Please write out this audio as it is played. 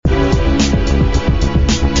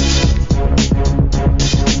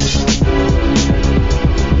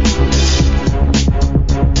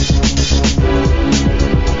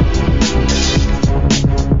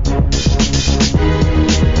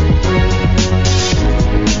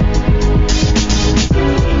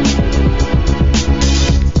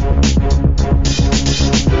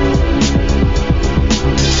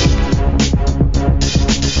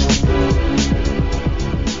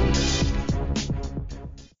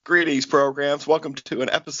Greetings, programs. Welcome to an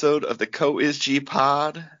episode of the Co-Is-G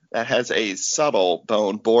Pod that has a subtle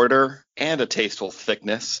bone border and a tasteful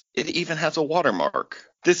thickness. It even has a watermark.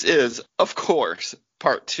 This is, of course,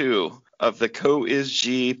 part 2 of the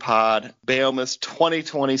Co-Is-G Pod Bailmas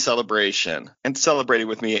 2020 celebration. And celebrating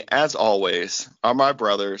with me, as always, are my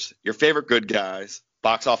brothers, your favorite good guys,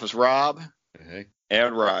 Box Office Rob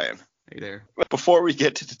and Ryan. Hey there. Before we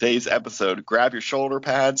get to today's episode, grab your shoulder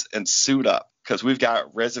pads and suit up, because we've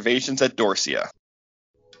got reservations at Dorsia.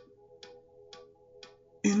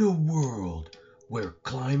 In a world where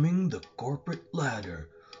climbing the corporate ladder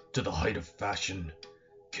to the height of fashion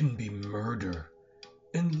can be murder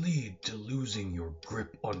and lead to losing your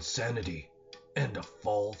grip on sanity and a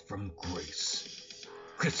fall from grace,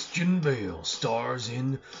 Christian Bale stars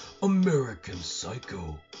in American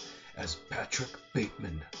Psycho as Patrick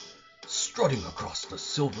Bateman, strutting across the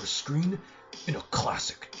silver screen in a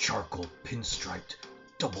classic charcoal pinstriped,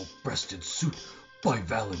 double-breasted suit by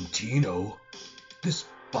Valentino. This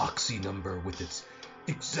boxy number with its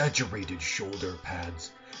exaggerated shoulder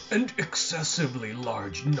pads and excessively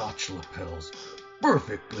large notch lapels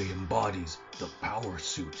perfectly embodies the power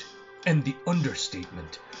suit and the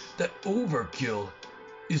understatement that overkill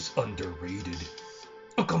is underrated.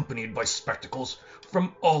 Accompanied by spectacles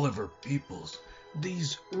from Oliver Peoples,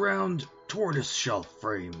 these round tortoiseshell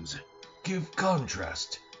frames give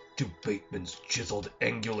contrast to Bateman's chiseled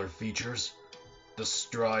angular features. The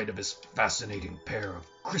stride of his fascinating pair of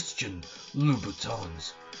Christian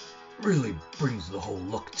Louboutins really brings the whole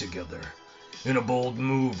look together. In a bold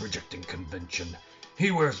move rejecting convention,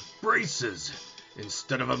 he wears braces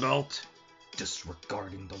instead of a belt,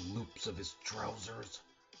 disregarding the loops of his trousers.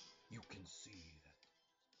 You can see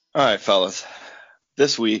that. All right, fellas.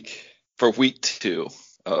 This week, for week 2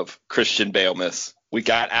 of Christian Balemas, we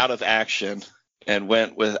got out of action and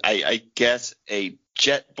went with, I guess, a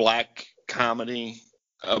jet black comedy,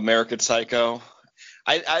 American Psycho.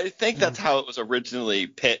 I think that's how it was originally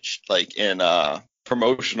pitched, like in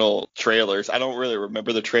promotional trailers. I don't really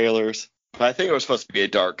remember the trailers, but I think it was supposed to be a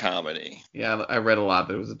dark comedy. Yeah, I read a lot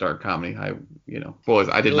that it was a dark comedy. I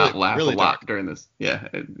did not laugh a lot dark during this. Yeah,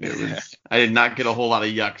 it was. I did not get a whole lot of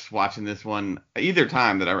yucks watching this one either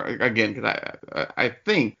time because I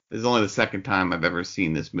think this is only the second time I've ever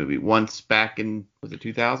seen this movie. Once back in, was it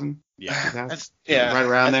 2000? Yeah. 2000? Yeah, right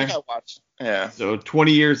around there. I think I watched. Yeah. So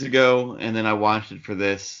 20 years ago, and then I watched it for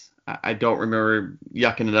this. I don't remember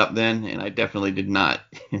yucking it up then, and I definitely did not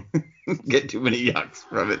get too many yucks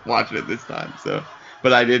from it watching it this time. So,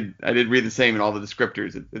 but I did read the same in all the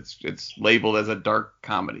descriptors. It's labeled as a dark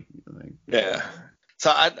comedy. Yeah.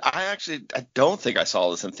 So I don't think I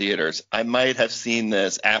saw this in theaters. I might have seen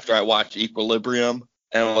this after I watched Equilibrium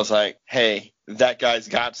and was like, hey, that guy's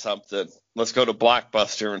got something. Let's go to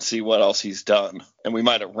Blockbuster and see what else he's done. And we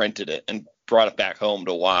might have rented it and brought it back home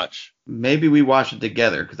to watch. Maybe we watched it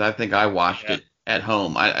together, because I think I watched it at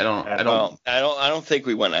home. I don't think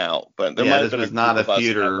we went out, but there yeah, might have been was not a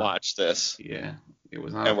theater. Watch this. Yeah, it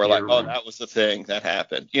was not. And we're like, oh, that was the thing that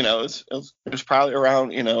happened. It was probably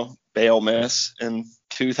around Balemas in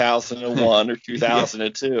 2001 or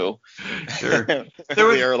 2002. Sure.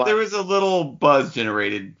 There was a little buzz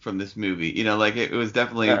generated from this movie. It was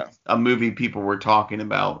definitely a movie people were talking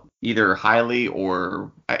about either highly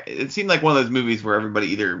or it seemed like one of those movies where everybody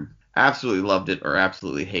either absolutely loved it or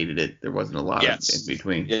absolutely hated it. There wasn't a lot in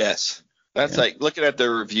between. Yes. That's like looking at the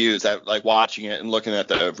reviews, like watching it and looking at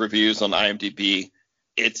the reviews on IMDb.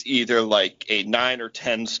 It's either like a 9 or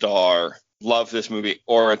 10 star, love this movie,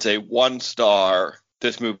 or it's a 1 star,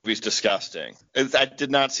 this movie's disgusting. I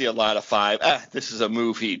did not see a lot of 5, this is a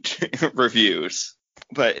movie reviews.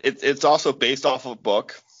 But it's also based off of a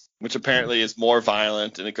book, which apparently is more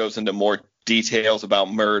violent, and it goes into more details about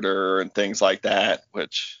murder and things like that,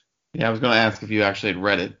 which... Yeah, I was going to ask if you actually had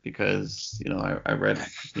read it, because, I read,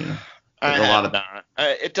 there's a lot of...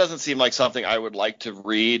 It doesn't seem like something I would like to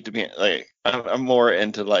read. To be like, I'm more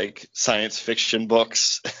into like science fiction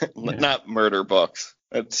books, not murder books.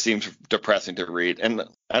 It seems depressing to read, and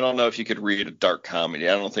I don't know if you could read a dark comedy.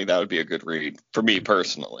 I don't think that would be a good read for me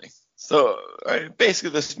personally. So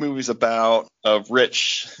basically, this movie's about a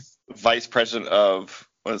rich vice president of,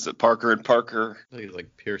 what is it, Parker and Parker? I think it's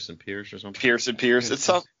like Pierce and Pierce or something. Pierce and Pierce. It's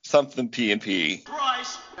something P&P.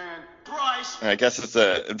 Bryce. I guess it's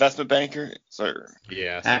an investment banker.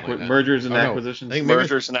 Yeah. Like mergers and acquisitions. I think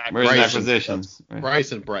mergers and acquisitions.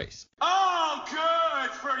 Bryce and Bryce. Oh,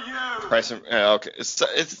 good for you. Bryce and, okay.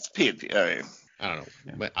 It's P&P. I mean, I don't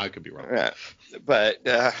know. But I could be wrong. Yeah. But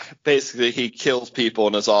basically, he kills people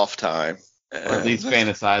in his off time. Or at least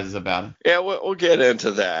fantasizes about it. Yeah, we'll get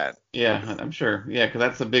into that. Yeah, I'm sure. Yeah, because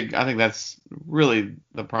I think that's really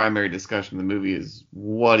the primary discussion of the movie is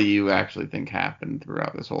what do you actually think happened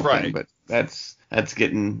throughout this whole thing? Right. But that's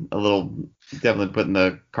getting a little, definitely putting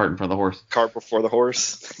the cart in front of the horse. Cart before the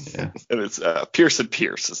horse. Yeah. And it's Pierce and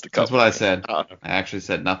Pierce is the couple. That's what I said. Uh, I actually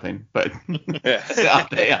said nothing, but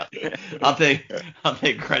Yeah. I'll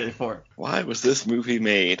take credit for it. Why was this movie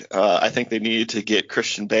made? I think they needed to get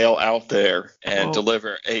Christian Bale out there and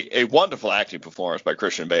deliver a wonderful acting performance by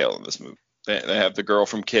Christian Bale in this movie. They have the girl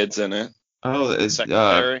from Kids in it. Oh, it's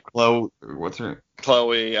Secretary. Chloe. What's her?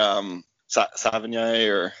 Chloe Savigny,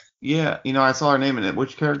 or Yeah, I saw her name in it.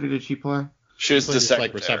 Which character did she play? she was the Just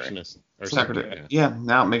like secretary. receptionist. Or Secretary. something, Yeah,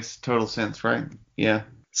 now it makes total sense, right? Yeah.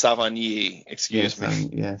 Savigny, excuse me.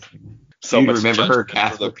 Yes. So You much remember her, judgment for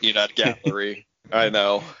Casper. the peanut gallery. I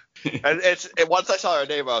know. And once I saw her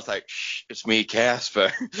name, I was like, "Shh, it's me,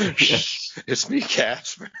 Casper. Shh, it's me,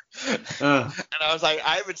 Casper." Uh, And I was like,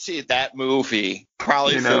 I haven't seen that movie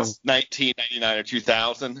probably since 1999 or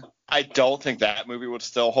 2000. I don't think that movie would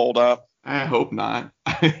still hold up. I hope not.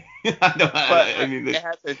 But I mean, it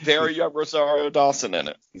has a very young Rosario Dawson in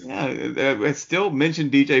it. yeah, it still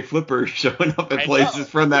mentioned DJ Flipper showing up at I places know.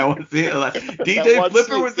 from that one scene. Like, That DJ one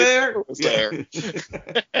Flipper scene, was there. Flipper was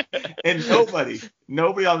Yeah. And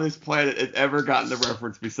nobody on this planet has ever gotten the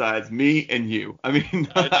reference besides me and you. I mean,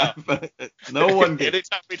 but no one gets.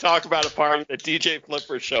 Anytime we talk about a party that DJ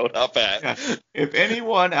Flipper showed up at. Yeah. If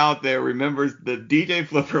anyone out there remembers the DJ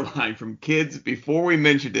Flipper line from Kids before we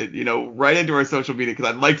mentioned it, write into our social media, because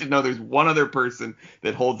I'd like to know there's one other person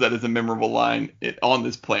that holds that as a memorable line on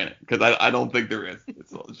this planet, because I don't think there is.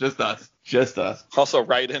 It's just us. Just us. Also,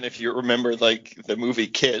 write in if you remember like the movie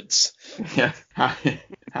Kids. Yeah.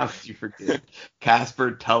 How could you forget?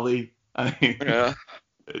 Casper, Tully. I mean, Yeah.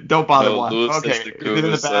 don't bother No, one. Louis Okay. is Is the it in the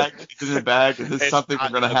Goose, bag? Is it in the bag? Is this It's something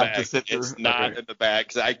not we're going to in the have to bag. sit through? It's not Okay. in the bag,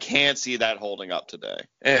 because I can't see that holding up today.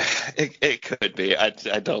 It could be. I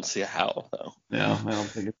don't see how, though. No, I don't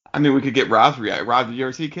think it. I mean, we could get Rob's reaction. Rob, did you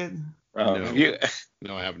ever see Kids? No. You,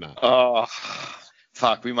 No, I have not. oh,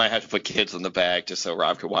 fuck. We might have to put Kids in the bag just so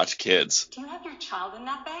Rob could watch Kids. Do you have your child in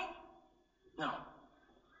that bag? No.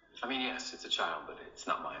 I mean, yes, it's a child, but it's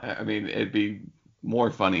not mine. I mean, it'd be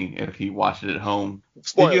more funny if he watched it at home.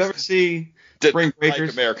 Spoilers. Did you ever see Spring Breakers?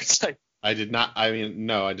 Like American Psycho. I did not. I mean,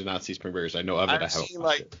 no, I did not see Spring Breakers. I know of it. I I've haven't seen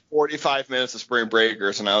watched like it. 45 minutes of Spring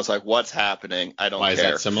Breakers, and I was like, what's happening? I don't Why care.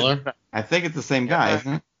 is that similar? I think it's the same guy,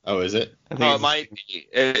 isn't it? Oh, is it? I think Oh, it's, it might be.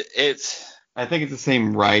 I think it's the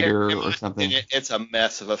same writer in or my something. opinion, it's a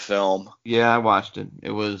mess of a film. Yeah, I watched it.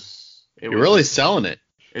 It was. You're really selling it.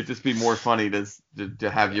 It'd just be more funny to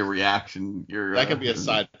have your reaction. That could be a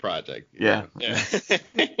side project. Yeah. Yeah.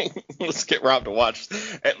 Let's get Rob to watch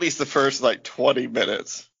at least the first like 20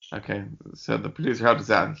 minutes. Okay, so the producer helped us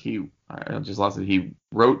out. I just lost it. He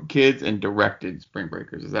wrote Kids and directed Spring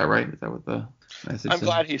Breakers. Is that right? Is that what the message I'm said?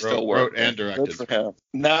 glad he still Wrote worked. and directed. Good for him.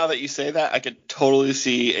 Now that you say that, I could totally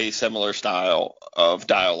see a similar style of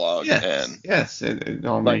dialogue. And Yes, it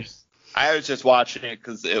all Like- makes. I was just watching it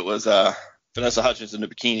because it was Vanessa Hudgens in a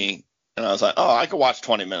bikini, and I was like, oh, I could watch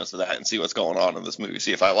 20 minutes of that and see what's going on in this movie,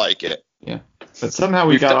 see if I like it. Yeah, but somehow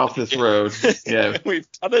we We've got done off it this again. road. Yeah, We've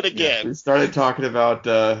done it again. we started talking about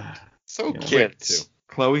So Yeah. kids.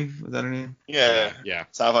 Chloe. Was that her name? Yeah. Yeah.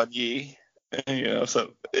 Savigny.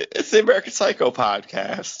 So it's the American Psycho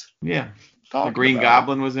podcast. Yeah. The Talking Green about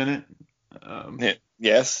Goblin was in it. it.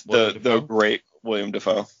 Yes, William the Dafoe? great William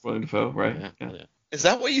Dafoe. William Dafoe, right? Yeah. Yeah. Is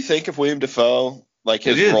that what you think of William Dafoe? Like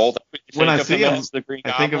his It is. role? That we When think I of see him, as the Green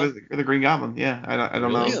I think of Goblin? it as the Green Goblin. Yeah, I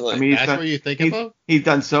don't know. Really? I mean, That's what you think of? he's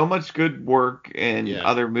done so much good work in Yeah.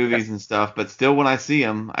 other movies and stuff, but still, when I see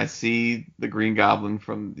him, I see the Green Goblin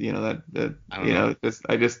from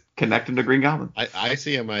I just connect him to Green Goblin. I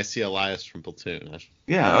see him. I see Elias from Platoon.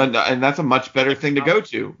 Yeah, and that's a much better thing to go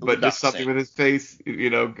to. But Not just something same. with his face,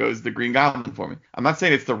 goes the Green Goblin for me. I'm not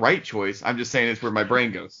saying it's the right choice. I'm just saying it's where my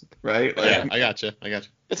brain goes, right? Like, Yeah, I got you.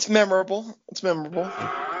 It's memorable. There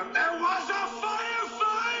was a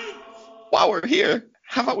firefight! While we're here,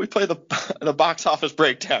 how about we play the box office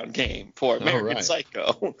breakdown game for American right.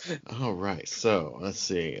 Psycho? All right. So let's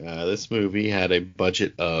see. This movie had a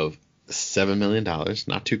budget of $7 million.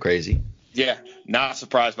 Not too crazy. Yeah, not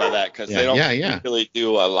surprised by that because Yeah, they don't yeah. really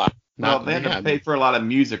do a lot. Well, Not, they had yeah, to pay for a lot of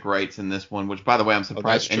music rights in this one, which, by the way, I'm that's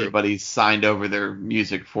surprised true. anybody signed over their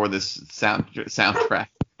music for this soundtrack.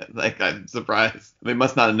 Like, I'm surprised. They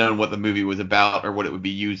must not have known what the movie was about or what it would be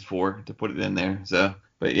used for to put it in there. So,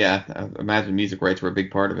 but yeah, I imagine music rights were a big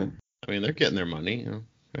part of it. I mean, they're getting their money.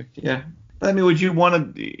 Yeah. I mean, would you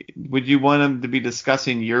want them to be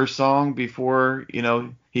discussing your song before,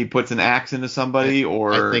 he puts an axe into somebody,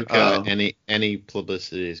 or I think any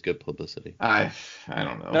publicity is good publicity. I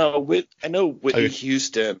don't know. No, I know Whitney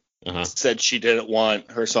Houston said she didn't want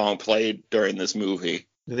her song played during this movie.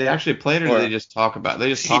 Do they actually play it, or do they just talk about it? They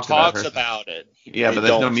just talk about her. He talks about it. Yeah, but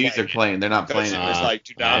there's no music playing. They're not playing it. It's like,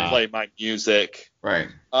 do not play my music. Right.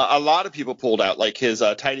 A lot of people pulled out. Like his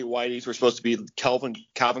Tidy Whities were supposed to be Calvin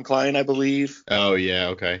Klein, I believe. Oh, yeah.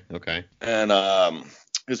 Okay. And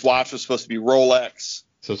his watch was supposed to be Rolex.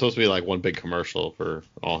 So it's supposed to be like one big commercial for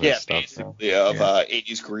all his stuff. Basically, of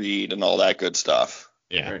 80s greed and all that good stuff.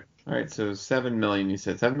 Yeah. All right, so $7 million. You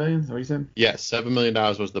said $7 million? Is that what you said? Yes, $7 million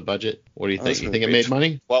was the budget. What do you think? You think it made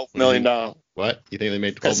money? $12 million. What? You think they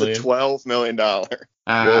made $12 million? million? That's a $12 million.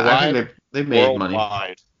 I think they made money.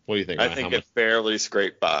 What do you think? I think it barely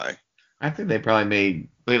scraped by. I think they probably made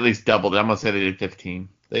at least doubled it. I'm gonna say they did 15.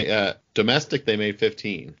 Domestic they made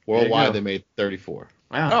 15. Worldwide they made 34.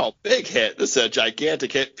 Wow. Oh, big hit. This is a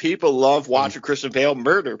gigantic hit. People love watching Christian Bale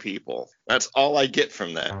murder people. That's all I get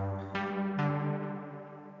from that.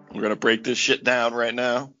 We're going to break this shit down right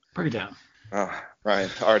now. Break it down. Oh, Ryan,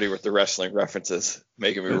 already with the wrestling references,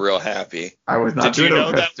 making me real happy. I was not doing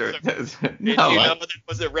a wrestling. Did you know that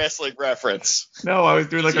was a wrestling reference? No, I was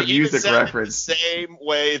doing like a music reference. The same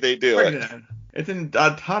way they do it. It's in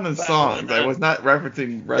a ton of songs. I was not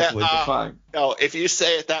referencing wrestling. Fine. No, if you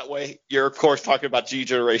say it that way, you're of course talking about G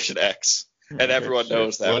Generation X, and everyone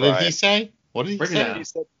knows that. What did he say? What did he say? He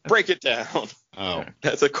said, break it down. Oh.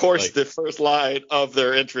 That's, of course, the first line of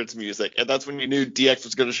their entrance music, and that's when you knew DX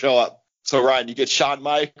was going to show up. So, Ryan, you get Shawn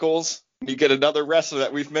Michaels, and you get another wrestler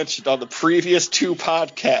that we've mentioned on the previous 2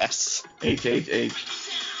 podcasts.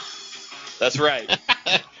 HHH. That's right.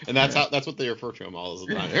 And that's what they refer to him all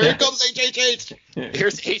the time. Here comes HHH.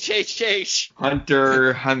 Here's HHH.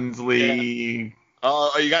 Hunter Hunsley.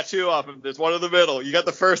 Oh, you got 2 of them. There's one in the middle. You got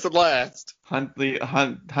the first and last.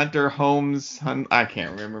 Hunter Holmes. I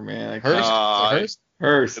can't remember, man. Hearst.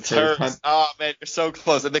 It's Hearst. Oh, man, you're so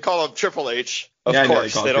close. And they call him Triple H. Of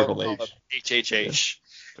course, they don't call him HHH.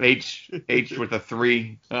 H with a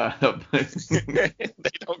 3. They don't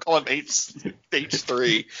call him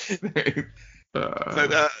H3.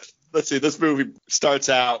 Let's see. This movie starts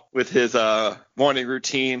out with his morning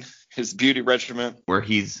routine, his beauty regimen, where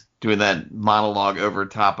he's doing that monologue over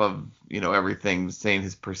top of everything, saying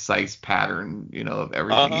his precise pattern, of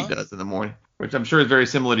everything he does in the morning, which I'm sure is very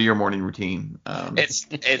similar to your morning routine.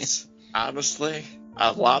 It's honestly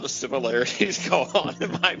a lot of similarities go on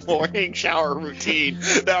in my morning shower routine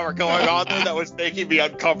that were going on there that was making me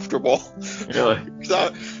uncomfortable. Really?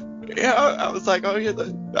 So, yeah, I was like, oh yeah,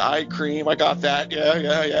 the eye cream, I got that.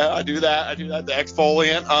 Yeah, I do that. The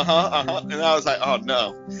exfoliant, and I was like, oh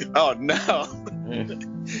no.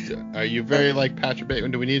 Are you very like Patrick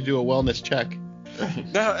Bateman? Do we need to do a wellness check?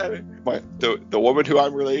 No, the woman who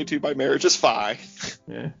I'm related to by marriage is fine.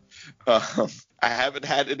 Yeah. I haven't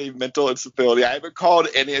had any mental instability. I haven't called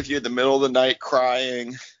any of you in the middle of the night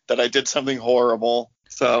crying that I did something horrible.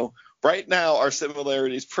 So right now, our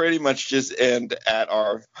similarities pretty much just end at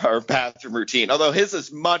our bathroom routine, although his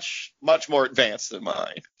is much, much more advanced than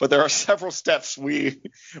mine. But there are several steps we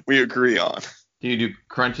agree on. Do you do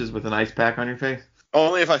crunches with an ice pack on your face?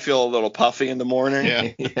 Only if I feel a little puffy in the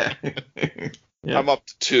morning. Yeah. Yeah. I'm up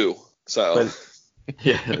to 2. So.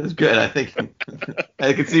 Yeah, that's good. I think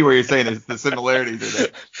I can see where you're saying is the similarities are there.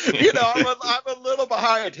 I'm a little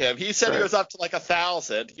behind him. He said he was up to like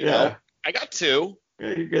 1,000. You know, I got 2.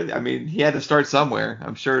 Yeah, you're good. I mean, he had to start somewhere.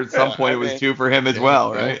 I'm sure at some point it was 2 for him as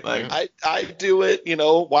well, right? Like I do it,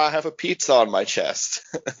 while I have a pizza on my chest.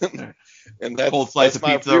 And that's cold slice of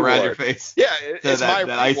pizza around your face. Yeah, it's that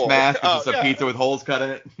ice mask is just a pizza with holes cut in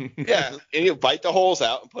it. Yeah, and you bite the holes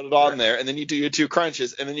out and put it on there, and then you do your 2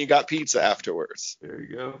 crunches, and then you got pizza afterwards. There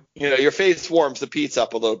you go. Your face warms the pizza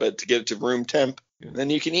up a little bit to get it to room temp, and then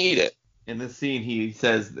you can eat it. In this scene, he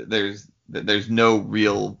says that there's no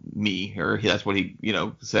real me, or that's what he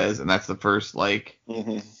says, and that's the first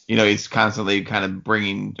he's constantly kind of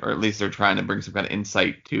bringing, or at least they're trying to bring some kind of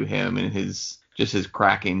insight to him and his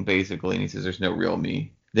cracking, basically, and he says there's no real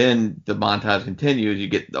me. Then the montage continues. You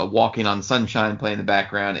get Walking on Sunshine playing in the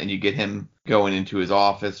background, and you get him going into his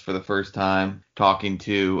office for the first time, talking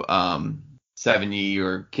to Sevigny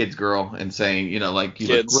or Kid's girl, and saying, you look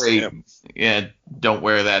great. Yeah, don't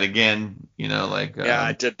wear that again.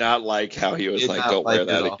 I did not like how he was like, don't wear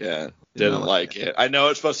that again. Didn't like it. I know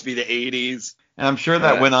it's supposed to be the 80s. And I'm sure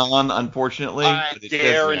that went on, unfortunately. I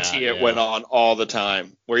guarantee it went on all the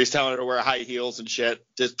time. Where he's telling her to wear high heels and shit.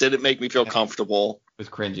 Just didn't make me feel comfortable. It was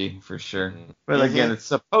cringy, for sure. But again, it's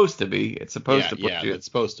supposed to be. It's supposed to put you. It's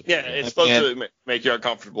supposed to be. Yeah, it's supposed to make you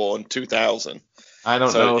uncomfortable in 2000. I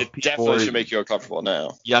don't know if it people definitely should make you uncomfortable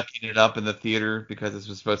now. Yucking it up in the theater because this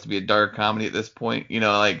was supposed to be a dark comedy at this point. You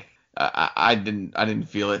know, like I didn't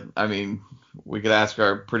feel it. I mean, we could ask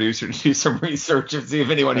our producer to do some research and see if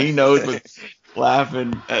anyone he knows was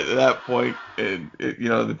laughing at that point in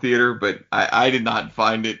the theater, but I did not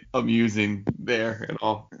find it amusing there at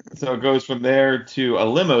all. So it goes from there to a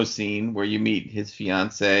limo scene where you meet his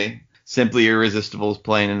fiance. Simply Irresistible is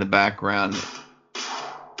playing in the background.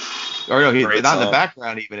 Or no, he's not in the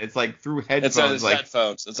background even. It's like through headphones. It's on his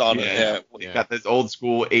headphones. It's on it. He's got this old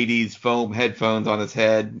school 80s foam headphones on his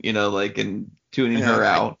head, and tuning her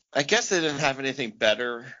out. I guess they didn't have anything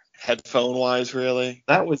better headphone wise, really.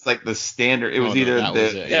 That was like the standard. It was either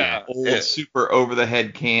the old super over the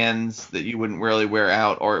head cans that you wouldn't really wear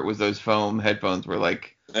out, or it was those foam headphones where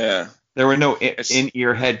like there were no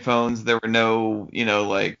in-ear headphones. There were no,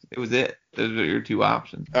 it was it. Those are your two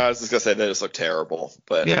options. I was just gonna say they just look terrible,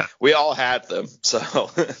 but we all had them, so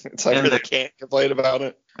it's like really can't complain about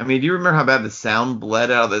it. I mean, do you remember how bad the sound bled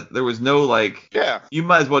out of it? There was no you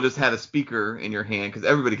might as well just had a speaker in your hand because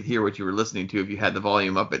everybody could hear what you were listening to if you had the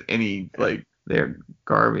volume up at any they're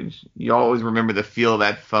garbage. You always remember the feel of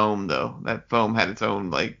that foam though. That foam had its own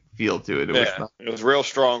feel to it. It was real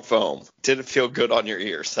strong foam. Didn't feel good on your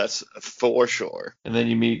ears. That's for sure. And then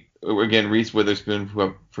you meet again Reese Witherspoon, who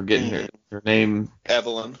I'm forgetting her name.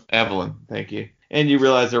 Evelyn, thank you. And you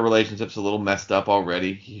realize their relationship's a little messed up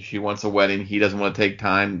already. She wants a wedding. He doesn't want to take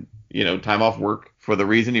time off work for the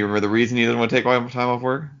reason. You remember the reason he doesn't want to take time off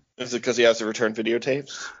work? Is it because he has to return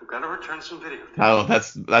videotapes? We've got to return some videotapes. Oh,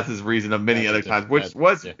 that's his reason of many other times. Which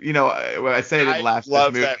was, when I say I didn't laugh at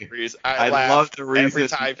this movie. That reason. I loved the reason every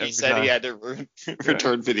time he said he had to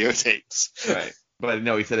return videotapes. Right. But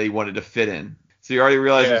no, he said he wanted to fit in. So you already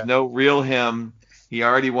realize there's no real him. He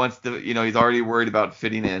already wants to, he's already worried about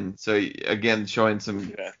fitting in. So again, showing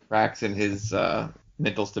some cracks in his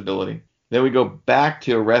mental stability. Then we go back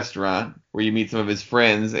to a restaurant where you meet some of his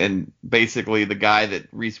friends, and basically the guy that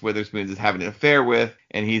Reese Witherspoon is having an affair with,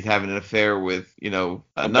 and he's having an affair with,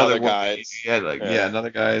 another guy.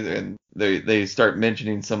 Another guy, and they start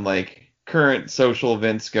mentioning some current social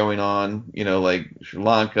events going on, like Sri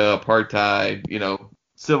Lanka, apartheid,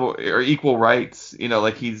 civil or equal rights,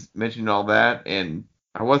 he's mentioning all that, and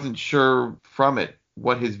I wasn't sure from it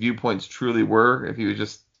what his viewpoints truly were, if he was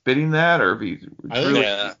just spitting that, or if he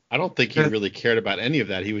I don't think he really cared about any of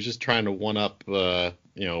that. He was just trying to one up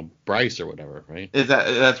Bryce or whatever, right?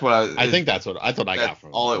 That's what I think that's what I thought I got from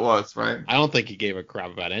him. All it was, right? I don't think he gave a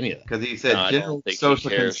crap about any of that. Because he said general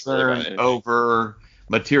social concern over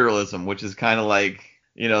materialism, which is kind of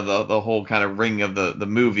the whole kind of ring of the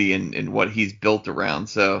movie and what he's built around.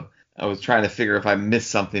 So I was trying to figure if I missed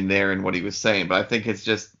something there in what he was saying, but I think it's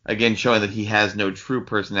just, again, showing that he has no true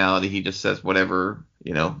personality. He just says whatever,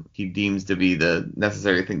 he deems to be the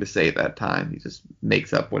necessary thing to say at that time. He just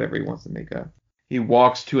makes up whatever he wants to make up. He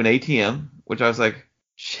walks to an ATM, which I was like,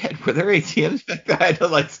 shit, were there ATMs back then? I had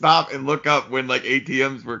to stop and look up when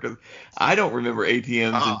ATMs were, because I don't remember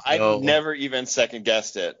ATMs until... I never even second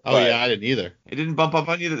guessed it. Oh yeah, I didn't either. It didn't bump up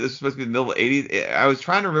on you that this was supposed to be the middle of the 80s? I was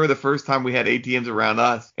trying to remember the first time we had ATMs around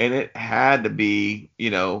us, and it had to be,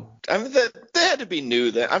 I mean, they had to be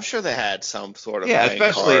new then. I'm sure they had some sort of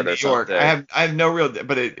especially in New York. Something. I have no real,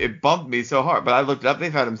 but it bumped me so hard. But I looked it up.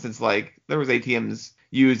 They've had them since there was ATMs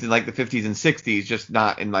used in the 50s and 60s, just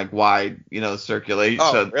not in wide, circulation.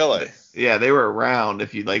 Oh, so, really? Yeah, they were around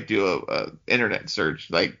if you do a internet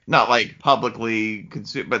search, not publicly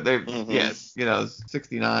consumed, but they're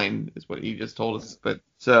 69 is what he just told us. But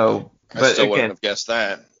so, I still wouldn't have guessed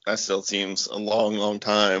that. That still seems a long, long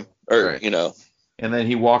time. Or And then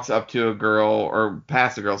he walks up to a girl or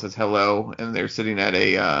past a girl, says hello, and they're sitting at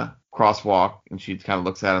a crosswalk, and she kind of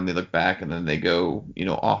looks at him, they look back, and then they go,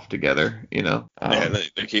 off together, and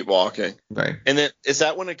they keep walking. Right. And then is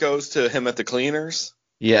that when it goes to him at the cleaners?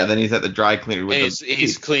 Yeah, then he's at the dry cleaner with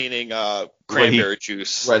he's cleaning cranberry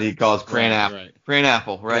juice. What he calls cran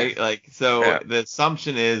apple, right? The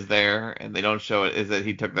assumption is there, and they don't show it, is that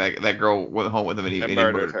he took that girl went home with him and he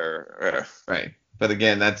murdered her. Right. But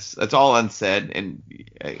again, that's all unsaid, and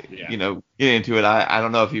getting into it, I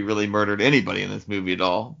don't know if he really murdered anybody in this movie at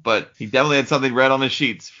all, but he definitely had something red on his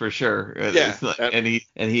sheets for sure. Yeah, and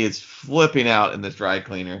he is flipping out in this dry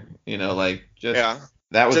cleaner.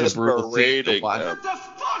 That was just a brutal scene to watch. What the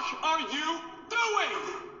fuck are you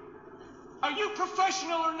doing? Are you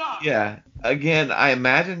professional or not? Yeah. Again, I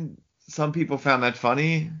imagine some people found that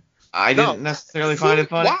funny. I didn't necessarily find it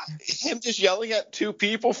funny. Why? Him just yelling at two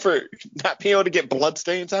people for not being able to get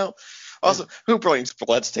bloodstains out? Also, who brings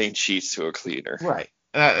bloodstained sheets to a cleaner? Right.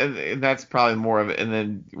 And that's probably more of it. And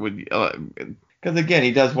then Because again,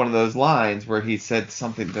 he does one of those lines where he said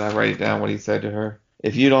something. Did I write it down? What he said to her?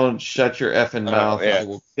 If you don't shut your effing mouth, I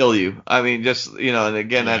will kill you. I mean, just, and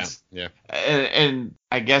again, that's and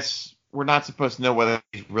I guess we're not supposed to know whether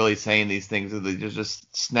he's really saying these things or there's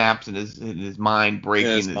just snaps in his mind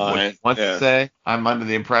breaking what he wants to say. I'm under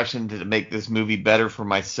the impression to make this movie better for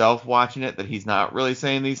myself watching it that he's not really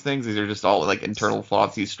saying these things. These are just all like internal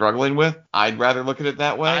thoughts he's struggling with. I'd rather look at it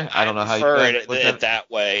that way. I don't know how you prefer it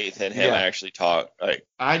that way than him actually talk. Like,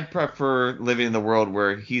 I'd prefer living in the world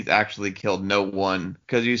where he's actually killed no one,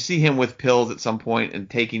 because you see him with pills at some point and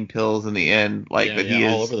taking pills in the end, he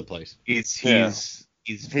is all over the place.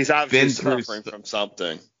 He's obviously suffering from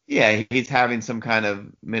something. Yeah, he's having some kind of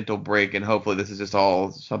mental break, and hopefully this is just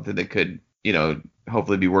all something that could,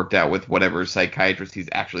 hopefully be worked out with whatever psychiatrist he's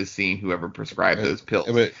actually seeing, whoever prescribed those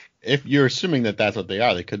pills. But if you're assuming that that's what they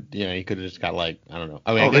are, they could, he could have just got I don't know.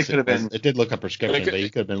 I mean, they could have been. It did look a prescription, but he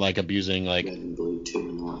could have been abusing red and blue tube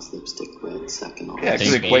and last lipstick red second on. Yeah,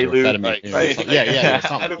 Quaalude. Right.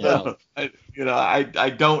 I don't know. I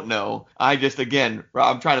don't know. I just, again,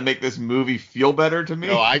 I'm trying to make this movie feel better to me.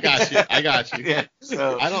 No, I got you. Yeah.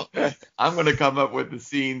 So I'm going to come up with the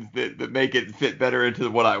scenes that make it fit better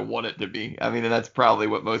into what I want it to be. I mean, and that's probably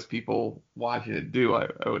what most people watching it do. I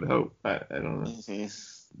would hope. I don't know. Mm-hmm.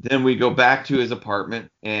 Then we go back to his apartment,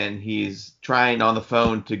 and he's trying on the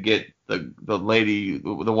phone to get the lady,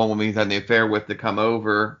 the one woman he's having the affair with, to come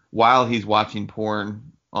over while he's watching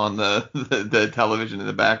porn on the television in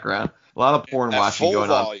the background. A lot of porn watching going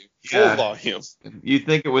on. Full volume. You'd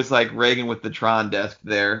think it was like Reagan with the Tron desk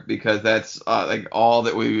there, because that's all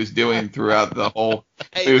that we was doing throughout the whole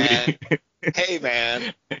movie. Hey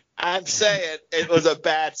man, I'm saying it was a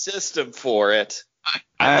bad system for it.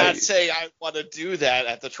 I'm not saying I want to do that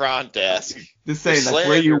at the Tron desk. Just saying that's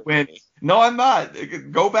where you went. No, I'm not.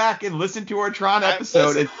 Go back and listen to our Tron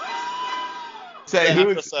episode and say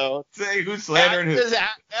who's slandering who.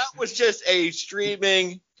 That was just a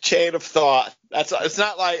streaming chain of thought. It's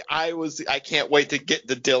not like I can't wait to get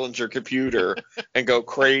the Dillinger computer and go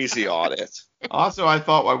crazy on it. Also, I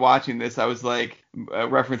thought while watching this, I was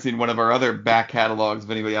referencing one of our other back catalogs,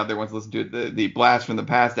 if anybody out there wants to listen to it, the Blast from the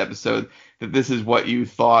Past episode, that this is what you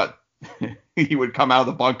thought he would come out of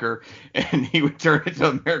the bunker and he would turn into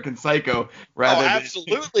American Psycho rather than...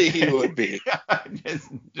 absolutely he would be. just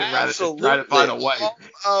absolutely. Rather than try to find a way.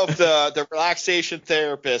 All of the relaxation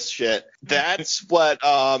therapist shit, that's what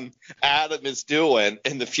Adam is doing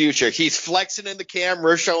in the future. He's flexing in the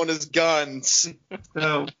camera, showing his guns in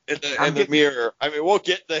the mirror. I mean, we'll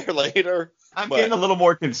get there later. I'm getting a little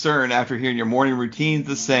more concerned after hearing your morning routine's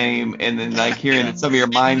the same, and then hearing that some of your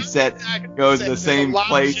mindset goes to the same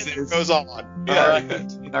places. Goes on. Yeah,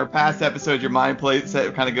 in our past episodes, your mind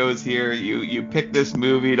set kind of goes here. You pick this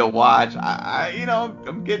movie to watch.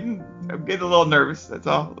 I'm getting a little nervous. That's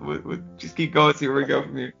all. We'll just keep going, see where we go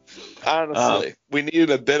from here. Honestly, we needed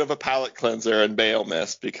a bit of a palate cleanser in Bale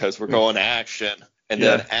Mist, because we're going action and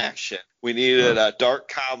then action. We needed a dark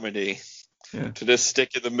comedy. Yeah. To just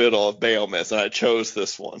stick in the middle of Bale Mist, and I chose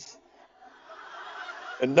this one.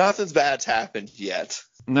 And nothing's bad's happened yet.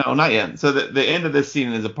 No, not yet. So the end of this scene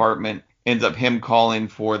in his apartment ends up him calling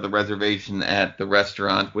for the reservation at the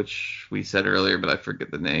restaurant, which we said earlier, but I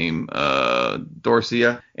forget the name,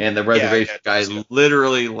 Dorsia. And the reservation guy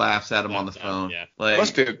literally laughs at him on the phone. Yeah. It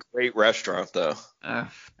must be a great restaurant, though.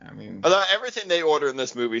 Although everything they order in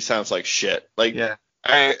this movie sounds like shit.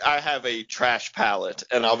 I have a trash palate,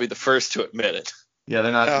 and I'll be the first to admit it. Yeah,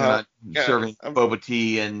 they're not serving boba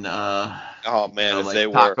tea and they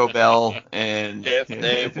were Taco Bell and if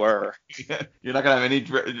they were. You're not gonna have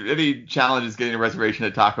any challenges getting a reservation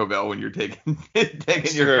at Taco Bell when you're taking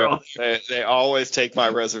your girl. They always take my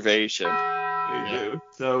reservation. They do.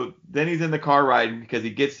 So then he's in the car riding because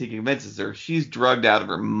he convinces her she's drugged out of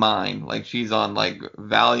her mind, like she's on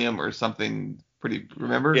Valium or something.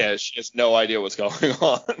 Remember? Yeah, she has no idea what's going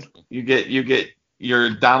on. You get your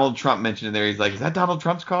Donald Trump mentioned in there. He's like, is that Donald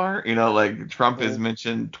Trump's car? Trump is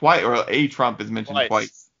mentioned twice, or a Trump is mentioned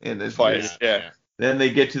twice in this. Twice, yeah. Then they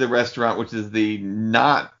get to the restaurant, which is even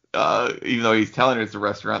though he's telling her it's a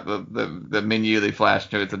restaurant, the menu they flash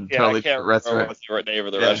to it's a totally different restaurant. What the name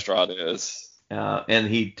of the restaurant is. And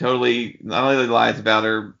he totally not only lies about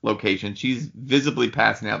her location, she's visibly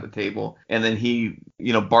passing out the table, and then he,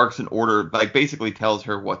 barks an order, basically tells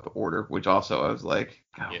her what to order, which also I was like,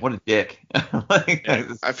 God, what a dick.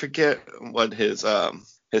 I forget what his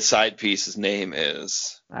side piece's name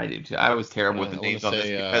is. I do too. I was terrible with the names on this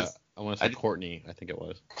because I want to say Courtney, I think it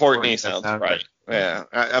was. Courtney sounds right. Yeah,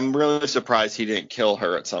 I'm really surprised he didn't kill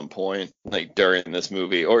her at some point, during this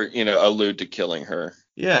movie, or allude to killing her.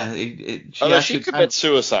 Yeah, she commits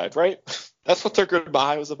suicide, right? That's what their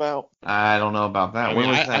goodbye was about. I don't know about that. When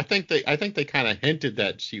was that? I think they kind of hinted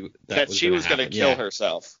that she was going to kill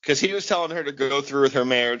herself, because he was telling her to go through with her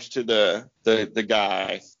marriage to the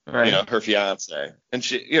guy, right. Her fiance, and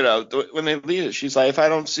she, when they leave it, she's like, if I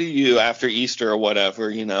don't see you after Easter or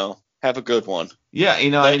whatever, have a good one. Yeah,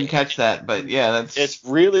 I didn't catch that, but yeah, it's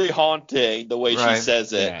really haunting the way she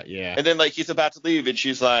says it. Yeah. And then he's about to leave, and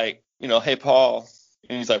she's like, hey, Paul.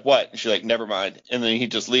 And he's like, what? And she's like, never mind. And then he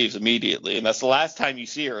just leaves immediately. And that's the last time you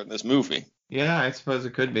see her in this movie. Yeah, I suppose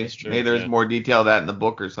it could be. Maybe there's more detail of that in the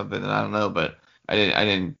book or something, and I don't know, but I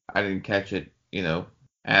didn't catch it,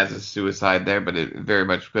 as a suicide there, but it very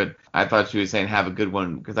much could. I thought she was saying have a good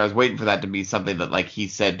one, because I was waiting for that to be something that he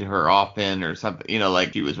said to her often or something,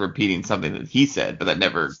 she was repeating something that he said, but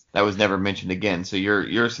that was never mentioned again. So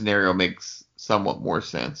your scenario makes somewhat more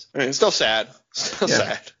sense. I mean, it's still sad.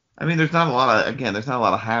 Sad. I mean, there's not a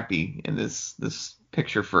lot of happy in this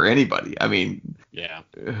picture for anybody. I mean, yeah,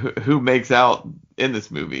 who makes out in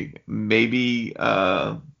this movie? Maybe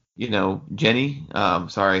Jenny.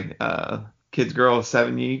 Kids Girl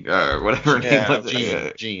 70 or whatever her name was.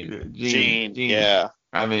 Jean. Yeah.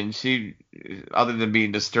 I mean, she, other than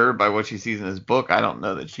being disturbed by what she sees in this book, I don't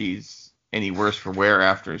know that she's any worse for wear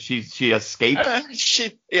after she escaped. I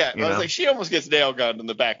was like, she almost gets nail gunned in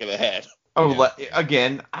the back of the head. Oh, yeah.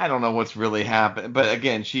 Again, I don't know what's really happened, but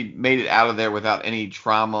again, she made it out of there without any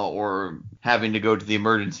trauma or having to go to the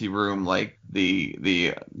emergency room like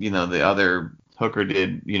the other hooker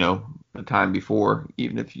did, the time before,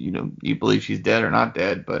 even if you believe she's dead or not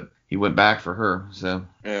dead, but he went back for her. So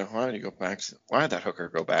yeah, why did he go back? Why did that hooker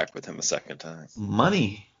go back with him a second time?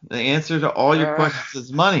 Money. The answer to all your questions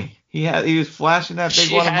is money. He was flashing that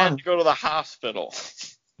big one of money. She had to go to the hospital.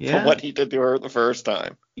 For what he did to her the first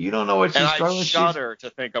time. You don't know what she's struggling with. And I shudder to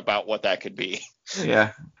think about what that could be.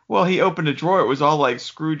 Yeah. Well, he opened a drawer. It was all like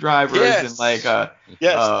screwdrivers and hanger.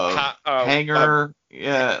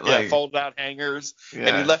 Folded out hangers. Yeah.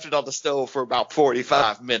 And he left it on the stove for about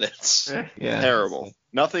 45 minutes. Yeah. Terrible.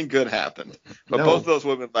 Nothing good happened. But both of those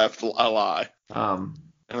women left alive. And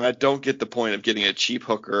I don't get the point of getting a cheap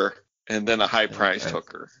hooker and then a high-priced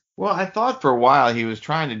hooker. Well, I thought for a while he was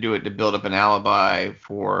trying to do it to build up an alibi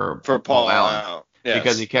for Paul Allen. Yes.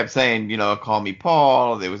 Because he kept saying, call me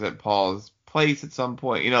Paul. It was at Paul's place at some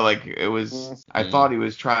point. It was. Mm-hmm. I thought he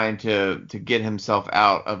was trying to get himself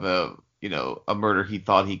out of a murder he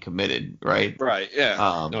thought he committed. Right. Right. Yeah.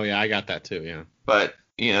 I got that too. Yeah. But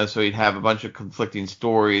so he'd have a bunch of conflicting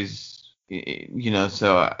stories.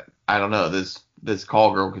 So I don't know. This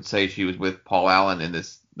call girl could say she was with Paul Allen and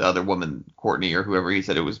the other woman, Courtney, or whoever he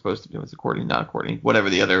said it was supposed to be. Was it Courtney? Not Courtney.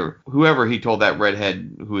 Whoever he told that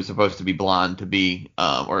redhead who was supposed to be blonde to be,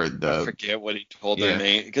 I forget what he told their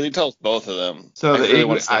name, because he tells both of them. So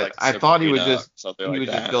I thought he was just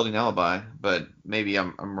building alibi, but maybe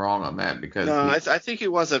I'm wrong on that, because I think he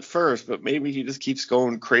was at first, but maybe he just keeps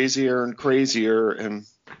going crazier and crazier, and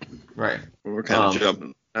right. We're kind of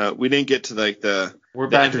jumping. We didn't get to the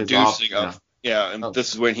introducing of. Yeah, and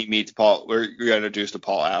this is when he meets Paul. We're introduced to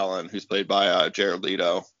Paul Allen, who's played by Jared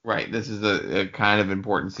Leto. Right. This is a kind of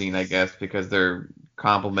important scene, I guess, because they're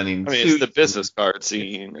complimenting. I mean, it's the business card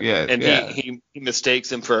scene. Yeah. And he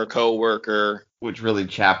mistakes him for a coworker, which really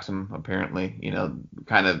chaps him, apparently.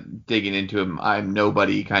 Kind of digging into him, I'm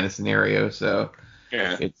nobody kind of scenario. So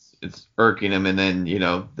yeah, it's irking him, and then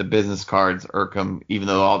the business cards irk him, even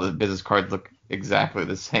though all the business cards look exactly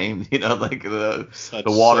the same, like the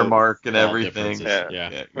watermark and everything.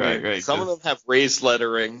 Yeah. Right. Some of them have raised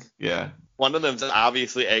lettering. Yeah. One of them's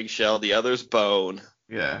obviously eggshell, the other's bone.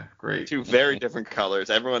 Yeah, great. Two very different colors.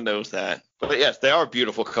 Everyone knows that. But yes, they are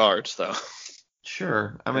beautiful cards, though.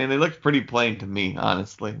 Sure. I mean, they look pretty plain to me,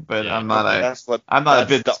 honestly. But I'm not a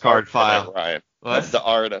business card file. Ryan. That's the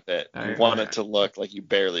art of it. You want it to look like you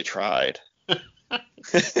barely tried.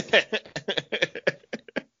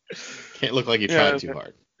 Can't look like you tried too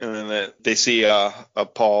hard. And then they see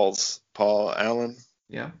Paul Allen.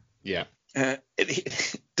 Yeah. Yeah.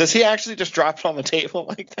 Does he actually just drop it on the table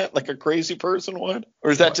like that, like a crazy person would? Or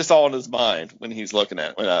is that just all in his mind when Bateman's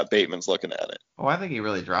looking at it? Oh, I think he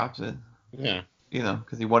really drops it. Yeah.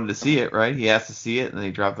 Because he wanted to see it, right? He has to see it, and then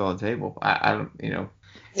he dropped it on the table. I don't, Yeah,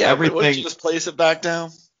 everything. Would you just place it back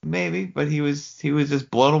down? Maybe, but he was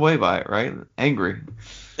just blown away by it, right? Angry.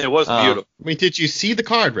 It was beautiful. I mean, did you see the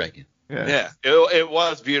card, Reagan? Yeah. It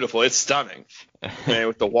was beautiful. It's stunning.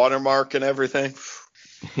 With the watermark and everything.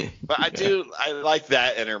 But I like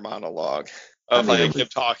that inner monologue of him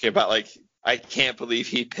talking about I can't believe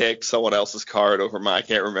he picked someone else's card over mine. I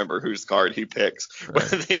can't remember whose card he picks. Right.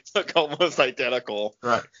 But they look almost identical.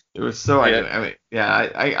 Right. It was so. Yeah.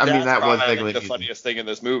 I mean, that was vaguely the funniest thing in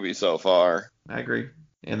this movie so far. I agree.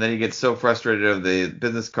 And then he gets so frustrated of the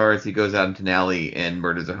business cards, he goes out into an alley and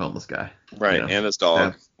murders a homeless guy. Right, and his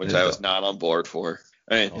dog, which I was not on board for.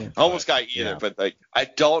 I mean, homeless guy either, but like, I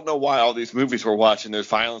don't know why all these movies we're watching, there's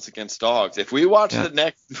violence against dogs. If we watch the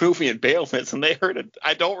next movie in Bailments and they heard it,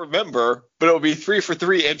 I don't remember, but it'll be 3 for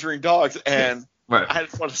 3 injuring dogs. And I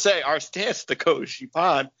just want to say, our stance, the Koshi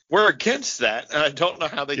Pod, we're against that, and I don't know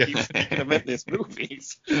how they keep sticking them in these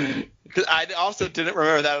movies. Because I also didn't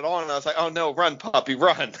remember that at all, and I was like, oh no, run, puppy,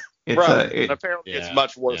 run. Run. And apparently it's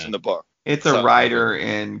much worse in the book. It's a rider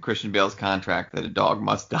in Christian Bale's contract that a dog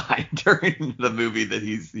must die during the movie that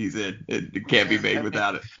he's in. It can't be made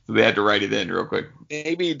without it. So they had to write it in real quick.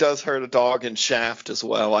 Maybe he does hurt a dog in Shaft as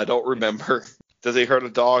well. I don't remember. Does he hurt a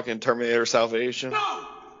dog in Terminator Salvation? No!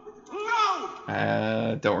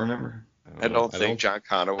 Don't remember. I don't think John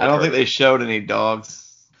Connor would. I don't think they showed any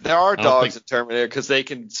dogs. There are dogs in Terminator because they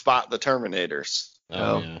can spot the Terminators.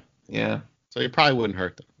 Yeah. So he probably wouldn't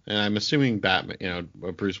hurt them. And I'm assuming Batman,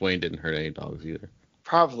 Bruce Wayne didn't hurt any dogs either.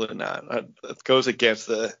 Probably not. That goes against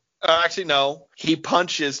the. Actually, no. He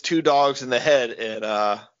punches 2 dogs in the head in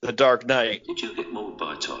The Dark Knight. Did you get mauled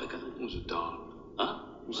by a tiger? It was a dog. Huh?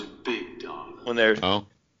 It was a big dog. When they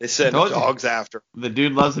send dogs after. The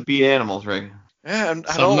dude loves to beat animals, Rick. Yeah, I don't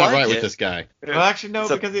Something like not right it. with this guy. Well, actually, no,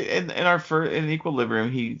 because in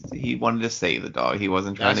Equilibrium, he wanted to save the dog. He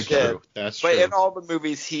wasn't trying to kill him. That's true. But in all the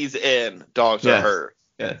movies he's in, dogs are hurt.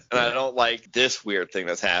 Yes. And I don't like this weird thing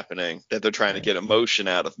that's happening, that they're trying to get emotion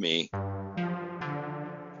out of me.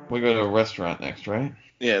 We go to a restaurant next, right?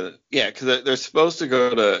 Yeah, because they're supposed to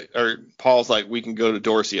go to, or Paul's like, we can go to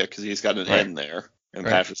Dorsia because he's got an inn there. And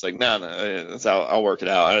Patrick's like, no, I'll work it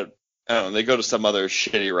out. I don't know, they go to some other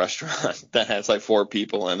shitty restaurant that has like 4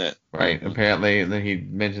 people in it. Right, apparently, and then he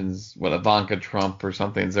mentions, Ivanka Trump or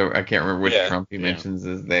something, so I can't remember which Trump he mentions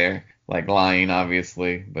is there. Like lying,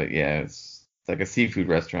 obviously, but it's like a seafood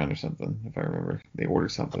restaurant or something, if I remember. They order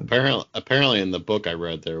something. Apparently in the book I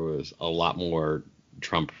read, there was a lot more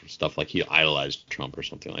Trump stuff, like he idolized Trump or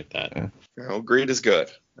something like that. Yeah. Well, greed is good.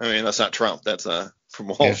 I mean, that's not Trump. That's from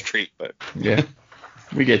Wall Street, but yeah,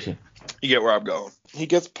 we get you. You get where I'm going. He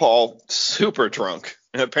gets Paul super drunk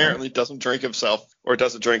and apparently doesn't drink himself or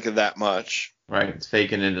doesn't drink it that much. Right, it's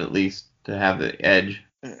faking it at least to have the edge.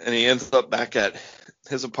 And he ends up back at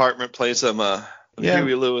his apartment, plays some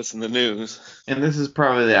Huey Lewis in the news. And this is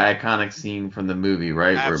probably the iconic scene from the movie,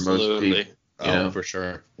 right? Absolutely. Where most people, for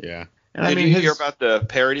sure. Yeah. And Did you hear about the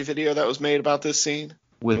parody video that was made about this scene?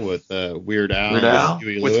 With Weird Al?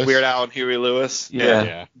 With Weird Al and Huey Lewis?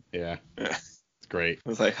 Yeah. It's great. It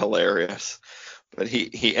was like hilarious. But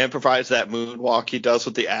he improvised that moonwalk he does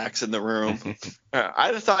with the axe in the room.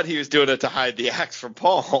 I just thought he was doing it to hide the axe from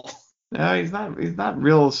Paul. No, he's not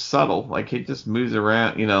real subtle. Like, he just moves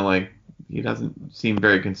around, like, he doesn't seem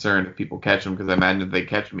very concerned if people catch him, because I imagine if they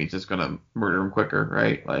catch him, he's just going to murder him quicker,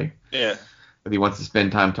 right? Like, yeah. But he wants to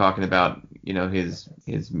spend time talking about,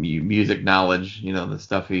 his music knowledge, the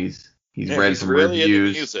stuff he's read from really reviews.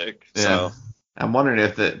 Into music, yeah. So. I'm wondering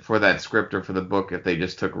if for that script or for the book, if they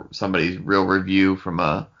just took somebody's real review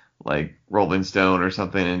from like Rolling Stone or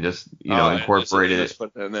something and just incorporated it.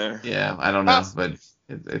 Put it in there. Yeah, I don't know, but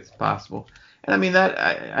it's possible. And I mean that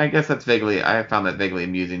I guess I found that vaguely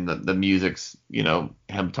amusing. The music's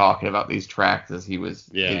him talking about these tracks as he was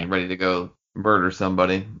getting ready to go murder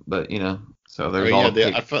somebody, but so there's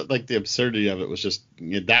I felt like the absurdity of it was just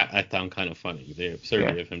that I found kind of funny. The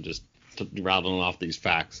absurdity of him just rattling off these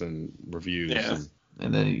facts and reviews. Yeah.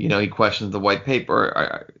 And then he questions the white paper,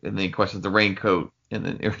 and then he questions the raincoat, and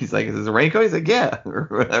then he's like, "Is this a raincoat?" He's like, "Yeah," or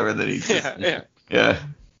whatever. Then he's yeah.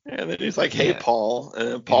 And then he's like, "Hey, Paul," and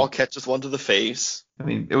then Paul catches one to the face. I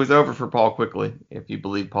mean, it was over for Paul quickly, if you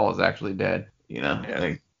believe Paul is actually dead.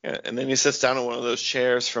 Yeah. And then he sits down in one of those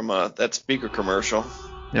chairs from that speaker commercial.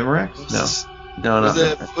 Memorex? No.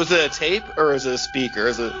 Was it a tape or is it a speaker?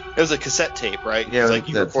 It was a cassette tape, right? Yeah,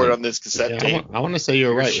 you recorded on this cassette tape. I want to say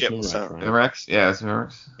you're right. Memorex? Yeah, it's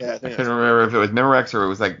Memorex. Yeah, I couldn't remember if it was Memorex or it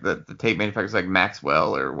was like the tape manufacturer's like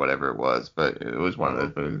Maxwell or whatever it was, but it was one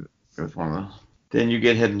of those. It was one of those. Then you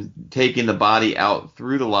get him taking the body out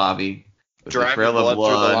through the lobby. Driving trail of blood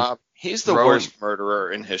through the lobby. He's the worst murderer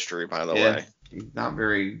in history, by the way. He's not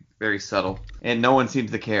very, very subtle, and no one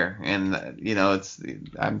seems to care. And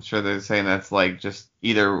I'm sure they're saying that's like just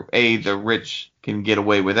either the rich can get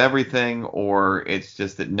away with everything, or it's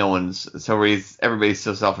just that everybody's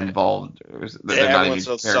so self-involved. Everyone's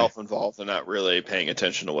so self-involved and not really paying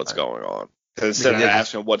attention to what's going on. Instead of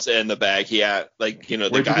asking what's in the bag, he had, like, you know,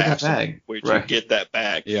 the guy asked him, where'd you get that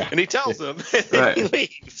bag? Yeah. And he tells him, and then he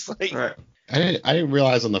leaves. Like, Right. I didn't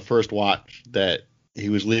realize on the first watch that he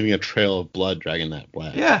was leaving a trail of blood dragging that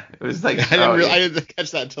bag. Yeah, it was like I didn't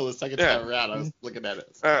catch that until the second time around. I was looking at it.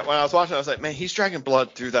 When I was watching, I was like, man, he's dragging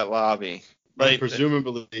blood through that lobby. Like,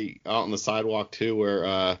 presumably out on the sidewalk too,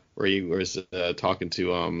 where he was talking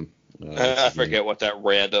to I forget what that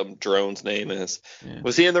random drone's name is. Yeah.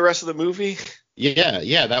 Was he in the rest of the movie?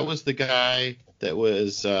 Yeah, that was the guy that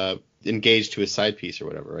was engaged to his side piece or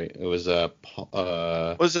whatever, right? It was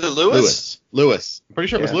was it Lewis? Lewis. I'm pretty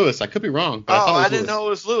sure it was Lewis. I could be wrong. But I didn't know it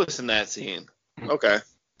was Lewis in that scene. Okay.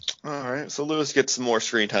 All right. So Lewis gets some more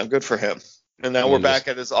screen time. Good for him. And now we're back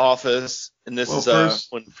at his office, and this is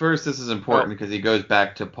first this is important because he goes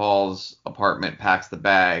back to Paul's apartment, packs the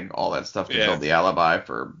bag, all that stuff to build the alibi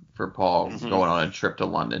for Paul going on a trip to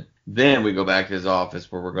London. Then we go back to his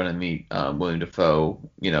office where we're going to meet William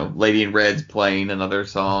Dafoe. You know, Lady in Red's playing another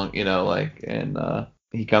song. You know, like, and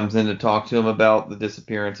he comes in to talk to him about the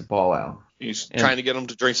disappearance of Paul Allen. He's trying to get him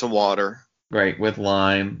to drink some water. Right, with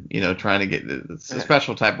lime, you know, trying to get a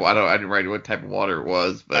special type of, I didn't write what type of water it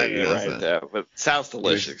was, but but it sounds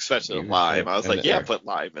delicious, especially with lime. I was like, put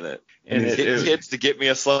lime in it. And kids to get me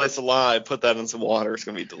a slice of lime, put that in some water. It's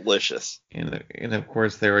gonna be delicious. And of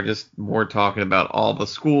course they were just more talking about all the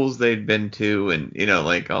schools they'd been to, and you know,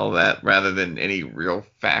 like all that, rather than any real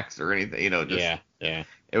facts or anything. You know, just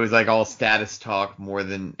it was like all status talk more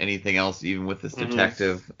than anything else, even with this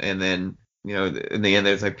detective. And then, you know, in the end,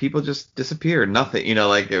 there's like people just disappeared, nothing, you know,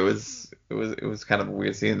 like it was kind of a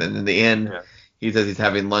weird scene. And in the end, he says he's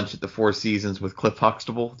having lunch at the Four Seasons with Cliff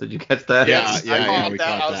Huxtable. Did you catch that?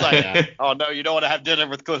 I was like, oh no, you don't want to have dinner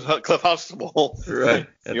with Cliff Huxtable. Right.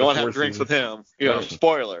 You want to have drinks with him. You know,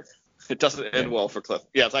 spoiler. It doesn't end well for Cliff.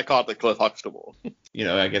 Yes, I caught the Cliff Huxtable. You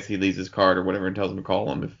know, I guess he leaves his card or whatever and tells him to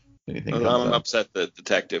call him if anything comes up. I'm upset that the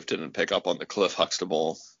detective didn't pick up on the Cliff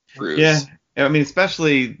Huxtable ruse. Yeah. I mean,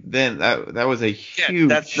 especially then, that was a huge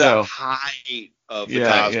that's show. The height of the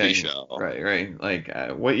Cosby Show. Right. Like,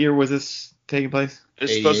 what year was this taking place?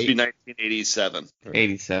 It's supposed to be 1987.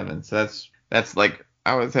 87. So that's like,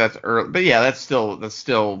 I would say that's early, but yeah, that's still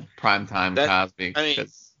primetime Cosby. I mean,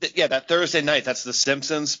 that Thursday night, that's the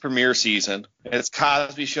Simpsons premiere season. It's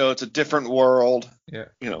Cosby Show. It's a different world. Yeah.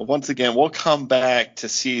 You know, once again, we'll come back to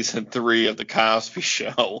season 3 of the Cosby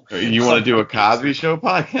Show. You want to do a Cosby Show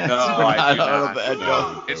podcast? No, I do not.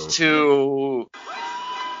 No. It's too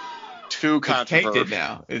controversial. It's tainted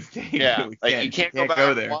now. It's tainted. Yeah, like you can't go back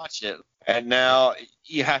and watch it. And now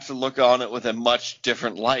you have to look on it with a much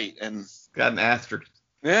different light. And it's got an asterisk.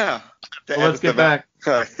 Yeah. Well, let's get back.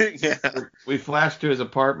 Yeah. We flash to his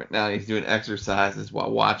apartment now. He's doing exercises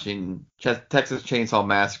while watching Texas Chainsaw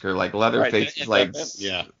Massacre, like Leatherface.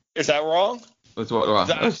 Yeah. Is that wrong? What's wrong?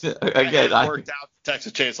 Again, I worked out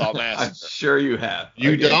Texas Chainsaw Massacre. I'm sure you have.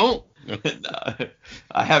 You don't? No,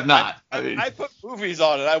 I have not. I put movies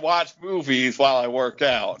on it. I watch movies while I work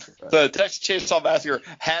out. Right. The Texas Chainsaw Massacre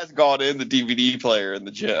has gone in the DVD player in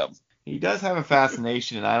the gym. He does have a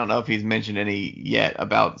fascination, and I don't know if he's mentioned any yet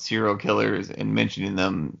about serial killers and mentioning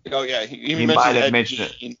them. Oh yeah, he might have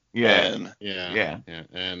mentioned it. Yeah. And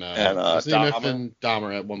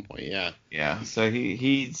Dahmer at one point. Yeah. Yeah. So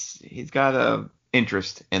he's got a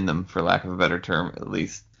interest in them, for lack of a better term, at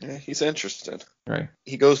least. Yeah, he's interested. Right.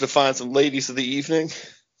 He goes to find some ladies of the evening.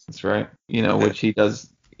 That's right. You know, which he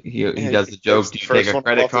does. He does the joke. Do you take a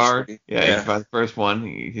credit card? Yeah. He finds the first one.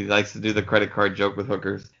 He likes to do the credit card joke with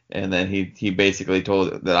hookers. And then he basically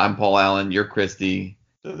told that I'm Paul Allen, you're Christy.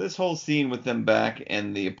 So this whole scene with them back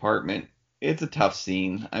in the apartment, it's a tough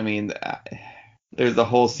scene. I mean, there's the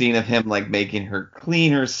whole scene of him like making her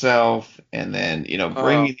clean herself, and then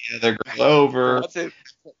bringing the other girl over.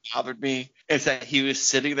 What bothered me is that he was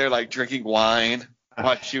sitting there like drinking wine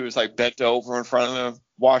while she was like bent over in front of him,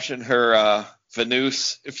 washing her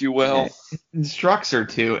Venus, if you will. It instructs her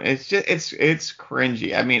to. It's just it's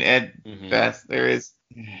cringy. I mean, at best, there is.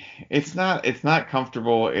 It's not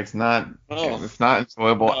comfortable. It's not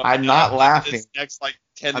enjoyable. I'm not laughing. This next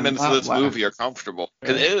 10 minutes of this movie are comfortable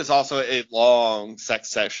because it is also a long sex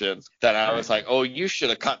session that I was like, oh, you should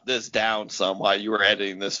have cut this down some while you were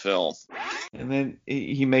editing this film. And then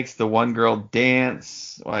he makes the one girl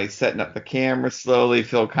dance while he's setting up the camera slowly.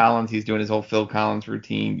 Phil Collins, he's doing his whole Phil Collins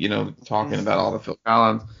routine, talking about all the Phil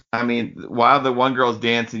Collins. I mean, while the one girl's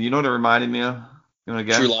dancing, you know what it reminded me of? You want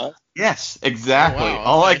to guess? True Lies? Yes, exactly. Oh, wow.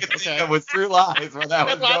 All I could think of was True Lies when that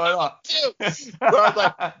was going on. I was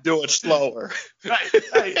like, do it slower.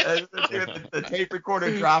 The tape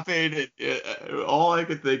recorder dropping. All I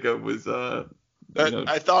could think of was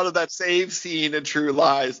I thought of that same scene in True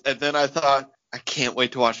Lies, and then I thought, I can't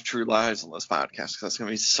wait to watch True Lies on this podcast because that's going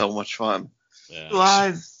to be so much fun. Yeah.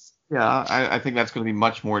 Lies. Yeah, I think that's going to be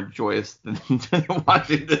much more joyous than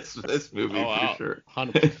watching this movie for sure.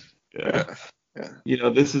 100%. Yeah.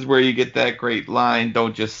 This is where you get that great line,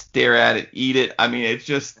 don't just stare at it, eat it. I mean, it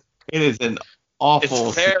is an awful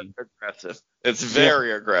It's very aggressive. It's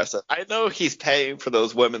very aggressive. I know he's paying for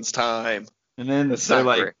those women's time. And then they're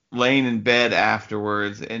like laying in bed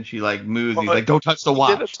afterwards, and she like moves. And he's like, "Don't touch the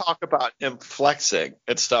watch." We didn't talk about him flexing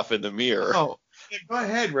and stuff in the mirror. Oh, go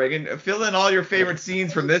ahead, Reagan. Fill in all your favorite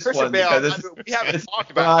scenes from this one. We haven't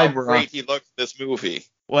talked about how great he looks in this movie.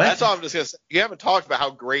 What? That's all I'm just gonna say. You haven't talked about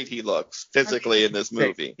how great he looks physically in this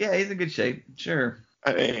movie. Yeah, he's in good shape. Sure.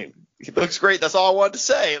 I mean, he looks great. That's all I wanted to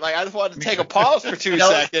say. Like, I just wanted to take a pause for 2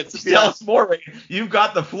 seconds. Tell us more, Reagan. You've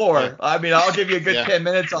got the floor. I mean, I'll give you a good 10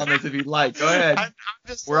 minutes on this if you'd like. Go ahead.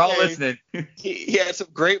 We're all listening. He had some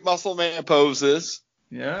great muscle man poses.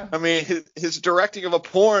 Yeah. I mean, his directing of a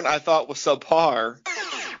porn I thought was subpar.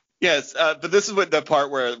 Yes, but this is the part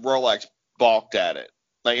where Rolex balked at it.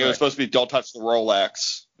 Like, it was supposed to be don't touch the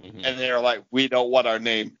Rolex. Mm-hmm. And they're like, we don't want our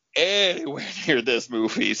name anywhere near this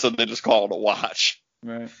movie, so they just call it a watch.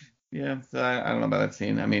 Right. Yeah. So I don't know about that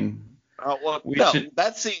scene. I mean,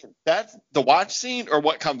 that scene, that's the watch scene, or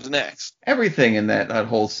what comes next? Everything in that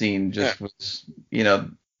whole scene just was,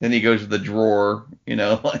 then he goes to the drawer,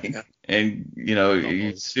 and he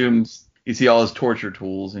assumes you see all his torture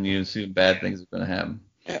tools, and you assume bad things are going to happen.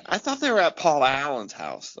 Yeah, I thought they were at Paul Allen's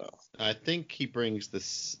house, though. I think he brings the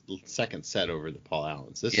second set over to Paul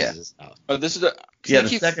Allen's. This is his house. Oh, this is the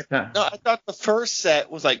second time. No, I thought the first set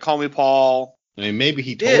was like, call me Paul. I mean, maybe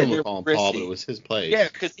he told him to call him Paul, but it was his place. Yeah,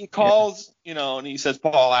 because he calls, and he says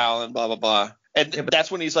Paul Allen, blah, blah, blah. And that's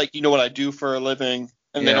when he's like, you know what I do for a living?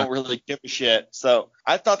 And they don't really give a shit. So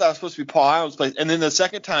I thought that was supposed to be Paul Allen's place. And then the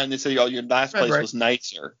second time they say, oh, your last place was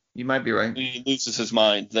nicer. You might be right. And he loses his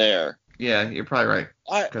mind there. Yeah, you're probably right.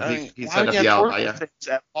 Because he set up the alibi.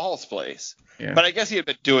 At Paul's place. Yeah. But I guess he had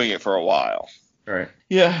been doing it for a while. Right.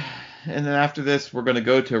 Yeah. And then after this, we're going to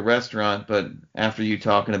go to a restaurant. But after you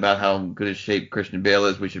talking about how good a shape Christian Bale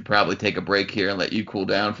is, we should probably take a break here and let you cool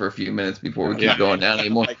down for a few minutes before we keep going down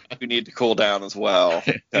anymore. You need to cool down as well.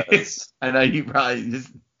 I know you probably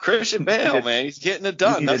just. Christian Bale, man, he's getting it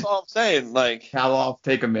done. That's all I'm saying. Like, towel off,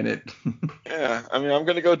 take a minute. Yeah, I mean, I'm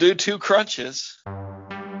going to go do 2 crunches.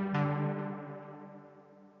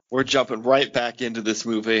 We're jumping right back into this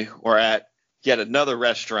movie. We're at yet another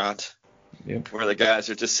restaurant where the guys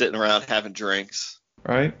are just sitting around having drinks.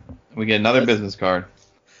 Right. We get another business card.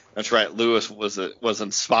 That's right. Lewis was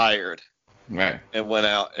inspired. Right. And went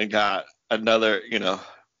out and got another,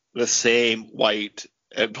 the same white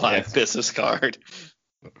and black business card.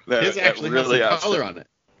 His actually really has some color on it.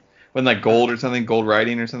 Wasn't like gold or something? Gold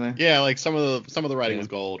writing or something? Yeah, like some of the writing was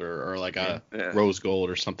gold or like a rose gold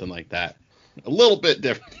or something like that. A little bit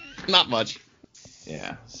different. Not much.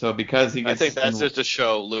 Yeah. So because he gets... I think that's just to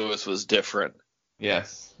show Lewis was different.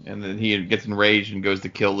 Yes. And then he gets enraged and goes to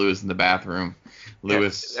kill Lewis in the bathroom.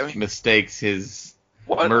 Lewis mistakes his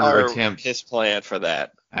murder attempt. His plan for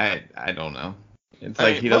that? I don't know.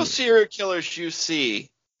 It's most serial killers you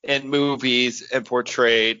see in movies and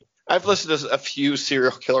portrayed. I've listened to a few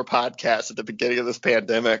serial killer podcasts at the beginning of this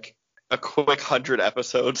pandemic. A quick 100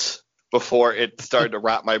 episodes before it started to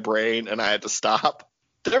rot my brain and I had to stop.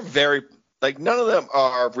 They're very, none of them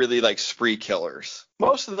are really like spree killers.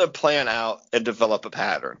 Most of them plan out and develop a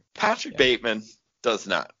pattern. Patrick Bateman does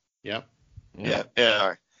not. Yeah. Yeah.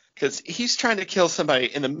 Because he's trying to kill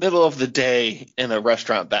somebody in the middle of the day in a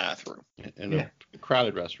restaurant bathroom. In a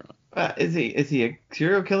crowded restaurant. Is he a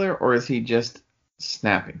serial killer or is he just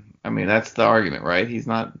snapping? I mean, that's the argument, right? He's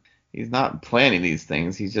not planning these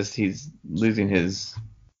things. He's losing his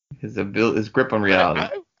grip on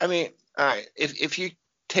reality. I mean, all right. If you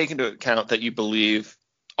take into account that you believe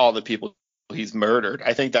all the people he's murdered,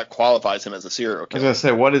 I think that qualifies him as a serial killer. I was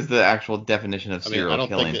gonna say, what is the actual definition of serial killing? I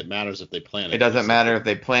don't think it matters if they plan it. It doesn't matter if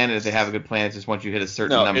they plan it, if they have a good plan. It's just once you hit a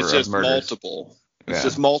certain number of murders. It's just multiple. It's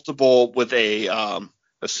just multiple with a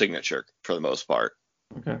signature for the most part.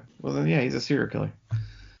 Okay. Well then, he's a serial killer.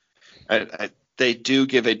 They do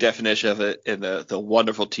give a definition of it in the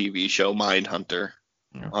wonderful TV show Mindhunter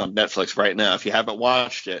on Netflix right now. If you haven't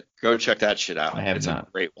watched it, go check that shit out. I have not. It's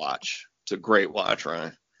a great watch. It's a great watch,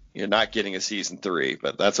 Ryan. You're not getting a season 3,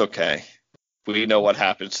 but that's okay. We know what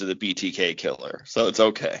happens to the BTK killer, so it's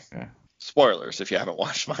okay. Yeah. Spoilers if you haven't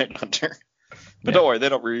watched Mindhunter. But don't worry, they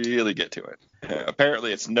don't really get to it.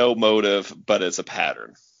 Apparently it's no motive, but it's a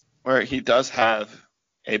pattern. Where he does have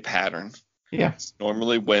a pattern. Yeah. It's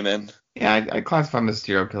normally women Yeah, I classify him as a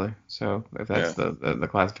serial killer. So if that's the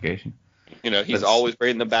classification. He's always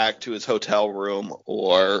bringing them back to his hotel room,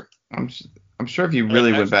 or I'm sure if you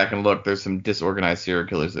really went back and looked, there's some disorganized serial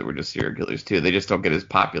killers that were just serial killers too. They just don't get as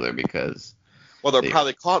popular because. Well, they're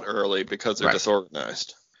probably caught early because they're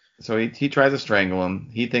disorganized. So he tries to strangle him.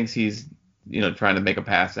 He thinks he's trying to make a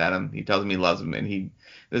pass at him. He tells him he loves him, and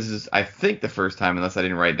this is I think the first time, unless I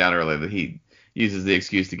didn't write it down earlier, that he uses the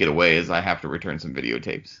excuse to get away is I have to return some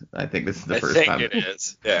videotapes. I think this is the first time. I think it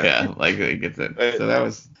is. Yeah. Yeah, like he gets it. So that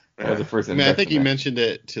was the first. I think he mentioned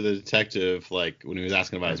it to the detective, like when he was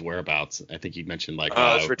asking about his whereabouts. I think he mentioned like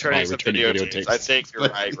returning some videotapes. I think you're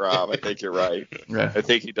right, Rob. I think you're right. Yeah. I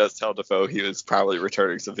think he does tell Defoe he was probably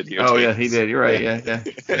returning some videotapes. Oh yeah, he did. You're right. Yeah.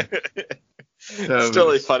 So,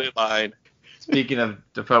 still a funny line. Speaking of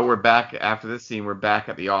Defoe, we're back after this scene. We're back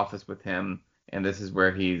at the office with him, and this is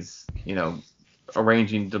where he's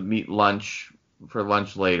arranging to meet for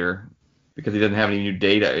lunch later because he doesn't have any new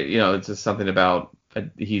data. It's just something about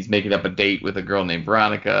he's making up a date with a girl named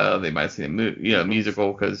Veronica. They might have seen a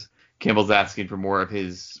musical because Kimball's asking for more of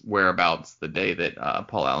his whereabouts the day that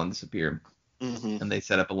Paul Allen disappeared. Mm-hmm. And they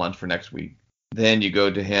set up a lunch for next week. Then you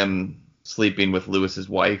go to him sleeping with Lewis's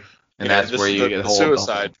wife. And that's where you get the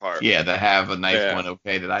suicide part. Yeah, to have a nice one.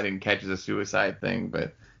 Okay, that I didn't catch as a suicide thing,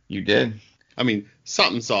 but you did. I mean,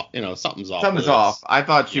 something's off. Something's off. Something's off. I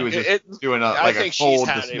thought she was just doing a cold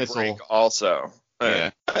dismissal. Also, yeah.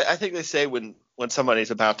 I think they say when somebody's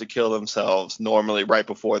about to kill themselves, normally right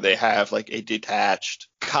before they have like a detached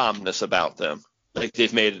calmness about them, like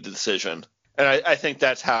they've made a decision. And I think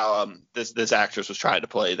that's how this actress was trying to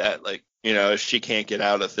play that, like, if she can't get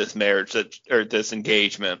out of this marriage or this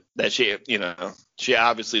engagement, that she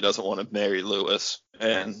obviously doesn't want to marry Lewis,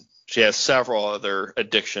 and she has several other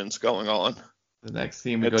addictions going on. The next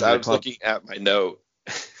scene I was looking at my note.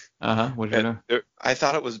 What'd you know? I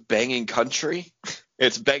thought it was Banging Country.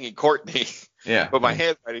 It's Banging Courtney. Yeah. But my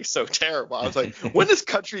handwriting's so terrible. I was like, when is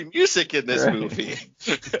country music in this movie?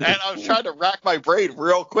 And I was trying to rack my brain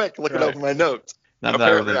real quick looking over my notes.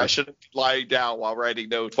 Apparently, I shouldn't be lying down while writing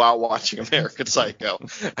notes while watching American Psycho.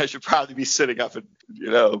 I should probably be sitting up and,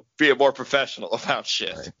 being more professional about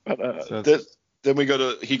shit. Right. But then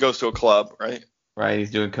he goes to a club, right? Right.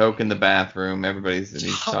 He's doing coke in the bathroom.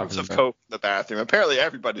 He's tons of coke in the bathroom. Apparently,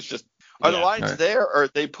 everybody's just. Are the lines there, or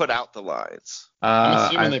they put out the lines? I'm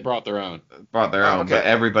assuming they brought their own. But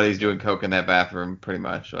everybody's doing coke in that bathroom pretty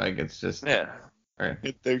much. Like it's just. Yeah. Right.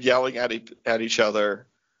 They're yelling at each other.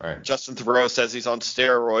 Right. Justin Theroux says he's on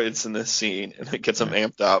steroids in this scene, and it gents him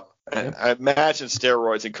amped up. And I imagine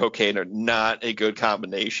steroids and cocaine are not a good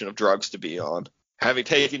combination of drugs to be on. Having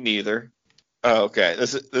taken neither. Oh, okay.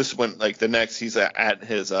 This is when the next he's at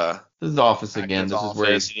his office again. This is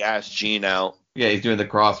where he asked Gene out. Yeah, he's doing the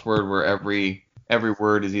crossword where every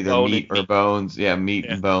word is either meat or bones. Yeah, meat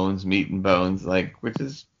and bones, which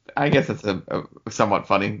is, I guess that's a somewhat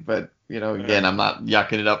funny, but again, I'm not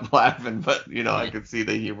yucking it up laughing, but I could see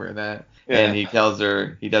the humor in that. Yeah. And he tells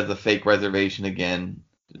her he does a fake reservation again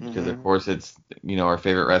because of course it's our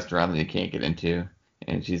favorite restaurant that you can't get into,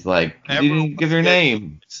 and she's like, you didn't give her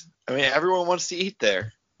name. I mean, everyone wants to eat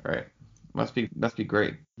there. Right. Must be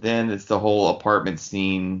great. Then it's the whole apartment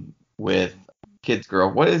scene with Kid's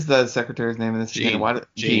girl. What is the secretary's name in this again?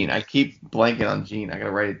 Jean. I keep blanking on Jean. I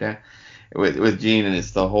gotta write it down. With Jean, and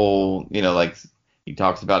it's the whole, he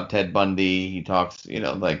talks about Ted Bundy. He talks,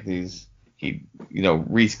 Reese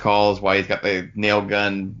calls why he's got the nail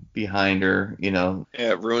gun behind her. Yeah,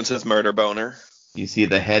 it ruins his murder boner. You see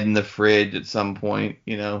the head in the fridge at some point.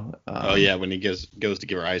 When he goes to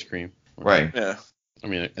give her ice cream. Right. Yeah. I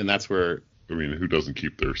mean, and that's where. I mean, who doesn't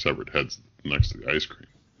keep their severed heads next to the ice cream?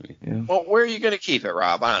 Yeah. Well, where are you going to keep it,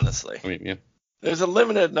 Rob, honestly? I mean, yeah. There's a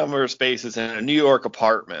limited number of spaces in a New York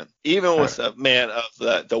apartment, even with a man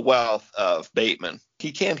of the wealth of Bateman.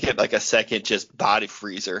 He can't get a second just body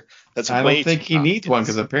freezer. I don't think he needs one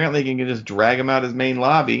because apparently he can just drag him out his main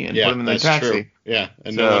lobby and put him in the taxi. True. Yeah,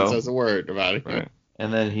 and no one says a word about it. Right.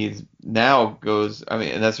 And then and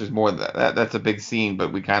there's more of that. That's a big scene,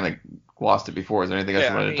 but we kind of glossed it before. Is there anything else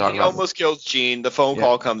you wanted to talk about? He almost kills Jean. The phone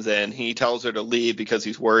call comes in. He tells her to leave because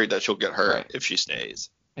he's worried that she'll get hurt if she stays.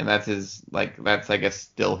 And that's I guess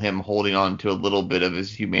still him holding on to a little bit of his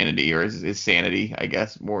humanity or his sanity, I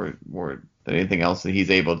guess, more than anything else, that he's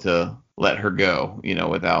able to let her go,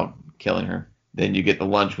 without killing her. Then you get the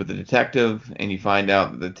lunch with the detective, and you find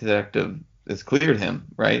out that the detective has cleared him,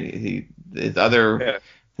 right? His other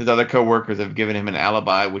coworkers have given him an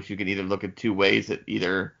alibi, which you can either look at two ways. That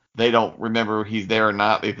either they don't remember he's there or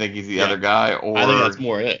not. They think he's the other guy, or I think that's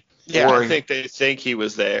more it. Yeah, I think they think he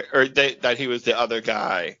was there, or that he was the other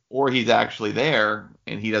guy, or he's actually there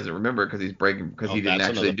and he doesn't remember because he's breaking because he didn't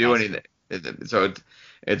actually do anything. So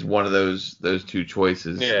it's one of those two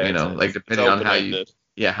choices, like depending on how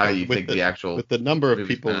you think the actual with the number of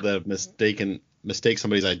people that have mistake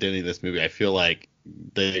somebody's identity in this movie. I feel like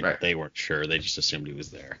they weren't sure. They just assumed he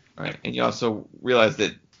was there. Right, and you also realize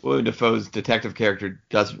that William Dafoe's detective character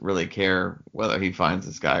doesn't really care whether he finds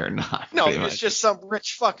this guy or not. No, it's just some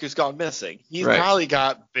rich fuck who's gone missing. He's probably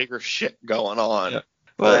got bigger shit going on. Yeah.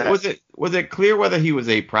 But was it clear whether he was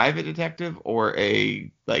a private detective or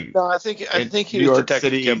a No, I think he was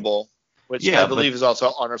Detective Kimball, which I believe is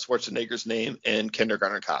also Arnold Schwarzenegger's name in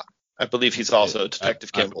Kindergarten Cop. I believe he's also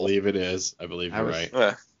Detective Kimball. I believe it is. I believe you're right.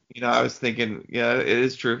 I was thinking, it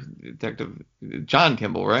is true. Detective John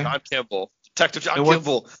Kimball, right? John Kimball. Detective John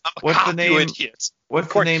Kimball. What's the name?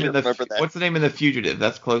 What's the name in What's the name in The Fugitive?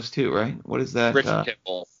 That's close too, right? What is that? Richard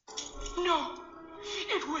Kimball. No,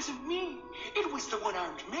 it wasn't me. It was the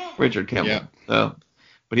one-armed man. Richard Kimball. Yeah. So,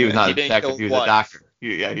 but he was not a detective. He was a doctor.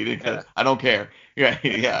 He didn't. Yeah. I don't care. Yeah.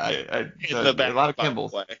 A lot of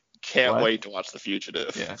Kimballs. Can't wait to watch The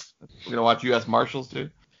Fugitive. Yeah. We're gonna watch U.S. Marshals too.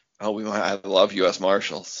 Oh, I love U.S.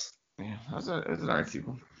 Marshals. Yeah, it was an art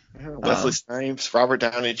sequel. Wesley Snipes, Robert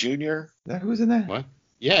Downey Jr. Who's in that? What?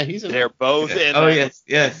 Yeah, he's in. They're both in. Oh yes,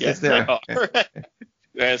 they are.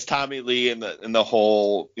 There's Tommy Lee in the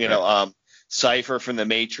whole, Cypher from The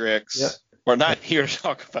Matrix. Yep. We're not here to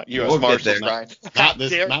talk about U.S. Marshals, Brian. How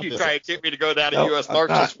dare you try to get me to go down a U.S.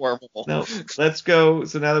 Marshals wormhole? No, let's go.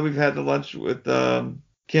 So now that we've had the lunch with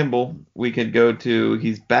Kimball, we can go to.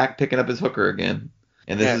 He's back picking up his hooker again,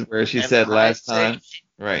 and this is where she said last time.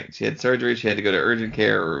 Right. She had surgery. She had to go to urgent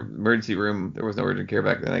care or emergency room. There was no urgent care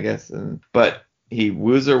back then, I guess. But he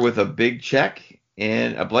woos her with a big check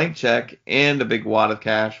and a blank check and a big wad of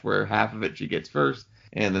cash where half of it she gets first.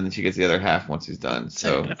 And then she gets the other half once he's done.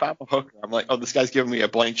 So if I'm a hooker, I'm like, this guy's giving me a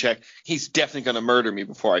blank check. He's definitely going to murder me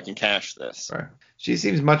before I can cash this. Right. She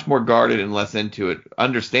seems much more guarded and less into it,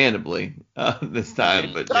 understandably, this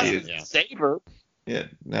time. But save her. Yeah.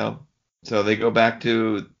 No. So they go back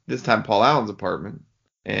to this time Paul Allen's apartment.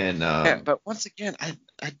 And but once again, I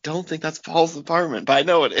don't think that's Paul's apartment, but I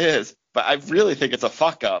know it is. But I really think it's a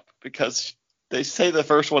fuck up because they say the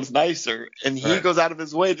first one's nicer, and he goes out of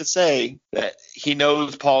his way to say that he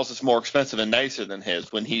knows Paul's is more expensive and nicer than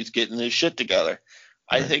his when he's getting his shit together.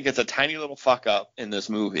 I think it's a tiny little fuck up in this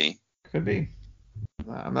movie. Could be.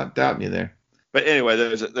 I'm not doubting you there. But anyway,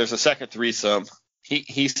 there's a second threesome.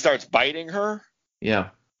 He starts biting her. Yeah.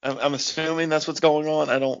 I'm assuming that's what's going on.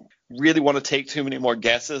 I don't really want to take too many more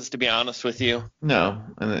guesses, to be honest with you. No,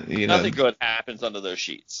 and nothing good happens under those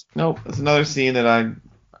sheets. Nope, it's another scene that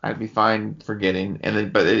I'd be fine forgetting,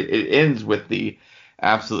 but it ends with the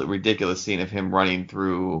absolute ridiculous scene of him running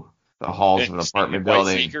through the halls of an apartment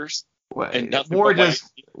building. Sneakers, more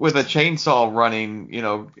just with a chainsaw running,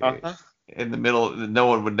 in the middle that no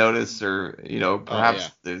one would notice, or perhaps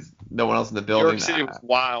there's no one else in the building. New York City was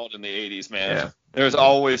wild in the 80s, man. Yeah. There was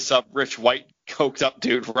always some rich white coked up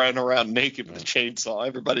dude running around naked with a chainsaw.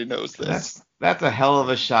 Everybody knows this. That's a hell of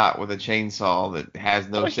a shot with a chainsaw that has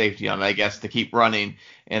no safety on it, I guess, to keep running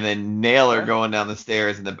and then nail her going down the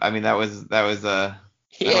stairs. And that was a.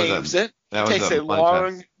 He aims it. It takes a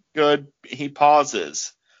long, good. He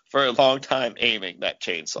pauses for a long time aiming that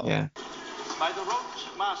chainsaw. Yeah. By the rote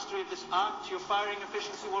mastery of this art, your firing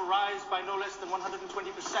efficiency will rise by no less than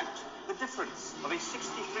 120%. The difference of a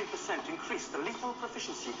 63% increase, the lethal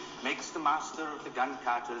proficiency, makes the master of the gun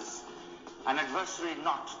carters an adversary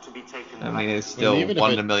not to be taken. I mean, it's still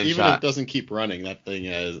 1 in a million even shot. If it doesn't keep running, that thing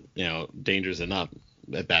is, dangerous enough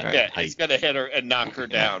at that height. He's gonna hit her and knock her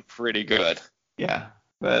down pretty good. Yeah.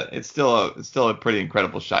 But it's still a pretty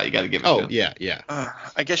incredible shot. You got to give it to him. Yeah.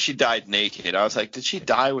 I guess she died naked. I was like, did she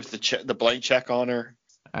die with the blank check on her?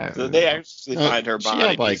 So they actually find her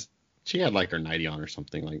body. She had her nightie on or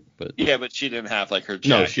something but she didn't have her jacket.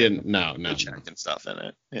 No, she didn't. No. Check and stuff in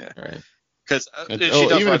it. Yeah. Right. Because she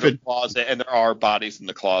does find her closet, and there are bodies in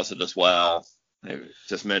the closet as well. I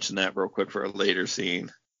just mentioned that real quick for a later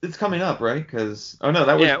scene. It's coming up, right? Because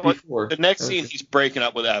that was before. The next scene, he's breaking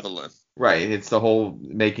up with Evelyn. Right. It's the whole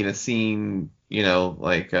making a scene,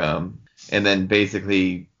 and then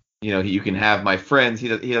basically, you can have my friends. He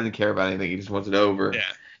doesn't care about anything. He just wants it over. Yeah.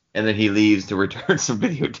 And then he leaves to return some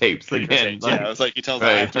videotapes again. Yeah, it was like he tells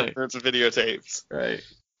them to return some videotapes. Right.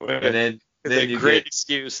 And then it's a great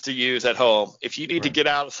excuse to use at home. If you need to get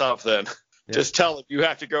out of something, just tell them you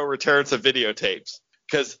have to go return some videotapes.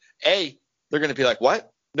 Because they're going to be like,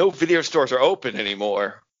 what? No video stores are open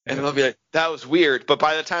anymore. And they'll be like, that was weird. But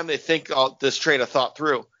by the time they think all this train of thought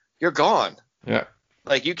through, you're gone. Yeah.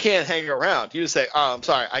 Like, you can't hang around. You just say, oh, I'm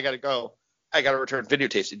sorry, I got to go. I got to return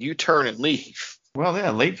videotapes. And you turn and leave. Well,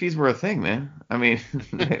 yeah, late fees were a thing, man. I mean,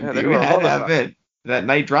 Yeah, we had to have it. That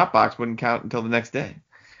night Dropbox wouldn't count until the next day,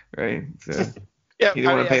 right? So, yeah,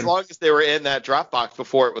 as long as they were in that Dropbox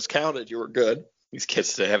before it was counted, you were good. These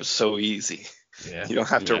kids today have it so easy. Yeah. You don't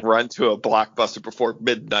have to run to a Blockbuster before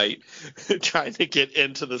midnight trying to get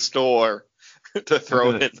into the store to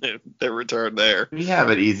throw in their return there. We have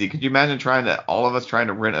it easy. Could you imagine all of us trying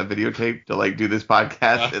to rent a videotape to like do this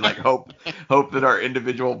podcast and like hope that our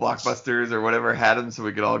individual Blockbusters or whatever had them so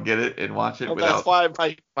we could all get it and watch it? That's why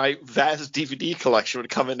my vast DVD collection would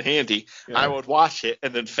come in handy. Yeah. I would watch it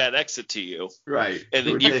and then FedEx it to you. Right. And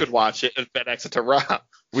then you could watch it and FedEx it to Rob.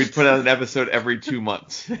 We'd put out an episode every 2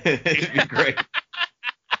 months. It'd be great.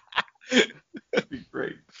 It'd be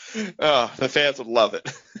great. Oh, the fans would love it.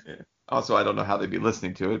 Yeah. Also, I don't know how they'd be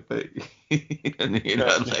listening to it, but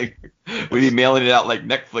like we'd be mailing it out like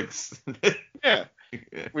Netflix. Yeah.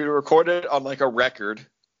 We'd record it on like a record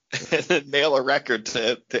and then mail a record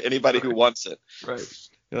to anybody who wants it. Right.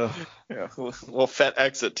 Yeah. We'll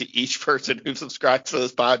FedEx it to each person who subscribes to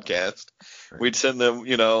this podcast. Right. We'd send them,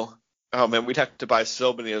 oh man, we'd have to buy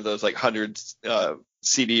so many of those like 100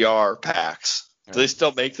 CDR packs. Do they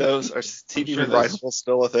still make those? Are CD rewritables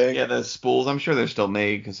still a thing? Yeah, the spools, I'm sure they're still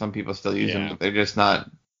made because some people still use them, but they're just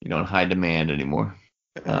not, in high demand anymore.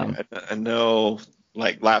 I know,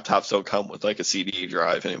 like, laptops don't come with, like, a CD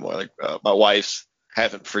drive anymore. Like, my wife's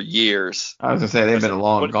haven't for years. I was going to say, they've been a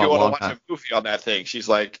long time. When you want to watch a movie on that thing, she's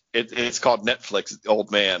like, it's called Netflix,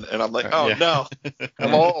 old man. And I'm like, no,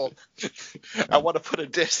 I'm old. I want to put a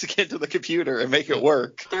disc into the computer and make it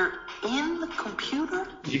work. They're in the computer?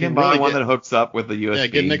 You can buy one that hooks up with the USB. Yeah,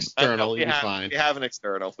 get an external. You'll be fine. We have an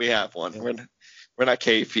external. We have one. Yeah. We're not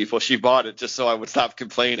cave people. She bought it just so I would stop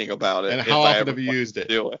complaining about it. And how often have you used it?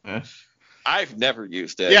 I've never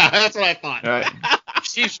used it. Yeah, that's what I thought. Right.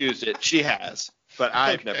 She's used it. She has. But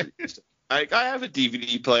I've never used it. I have a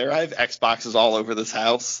DVD player. I have Xboxes all over this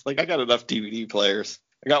house. Like, I got enough DVD players.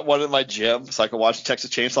 I got one in my gym so I can watch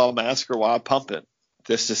Texas Chainsaw Massacre while I'm pumping.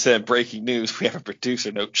 This just said, breaking news, we have a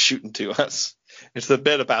producer note shooting to us. It's the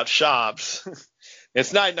bit about shops.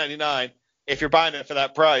 It's $9.99. If you're buying it for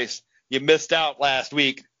that price, you missed out last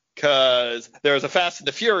week because there was a Fast and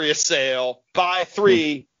the Furious sale. Buy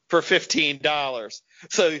 3 for $15.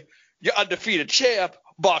 So your undefeated champ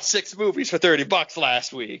bought 6 movies for $30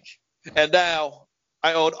 last week. And now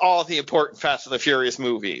I own all the important Fast and the Furious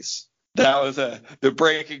movies. That was the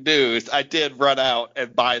breaking news. I did run out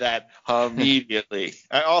and buy that immediately.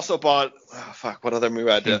 I also bought, what other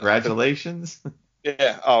movie I did? Congratulations.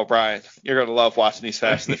 Yeah. Oh, Brian, you're going to love watching these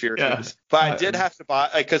Fast and the Furious movies. But I did have to buy,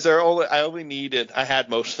 because I had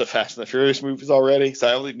most of the Fast and the Furious movies already, so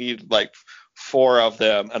I only needed like 4 of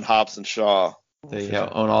them and Hobbs and Shaw. So you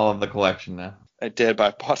own all of the collection now. I did,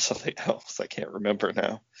 but I bought something else. I can't remember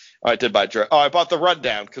now. I did buy I bought the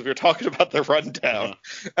Rundown because we were talking about the Rundown.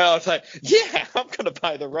 And I was like, yeah, I'm going to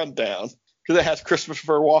buy the Rundown because it has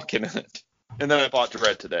Christopher Walken in it. And then I bought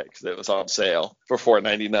Dredd today because it was on sale for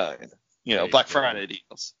 $4.99. Black Friday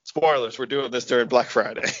deals. Spoilers, we're doing this during Black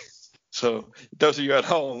Friday. So those of you at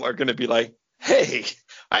home are going to be like, hey,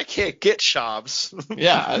 I can't get Shobbs.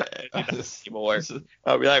 Yeah. Anymore.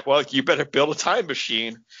 I'll be like, well, you better build a time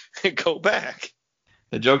machine and go back.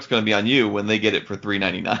 The joke's going to be on you when they get it for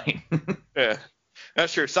 $3.99. Yeah,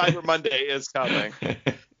 that's true. Cyber Monday is coming.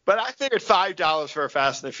 But I figured $5 for a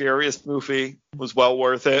Fast and the Furious movie was well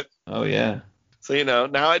worth it. Oh, yeah. So,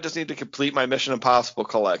 now I just need to complete my Mission Impossible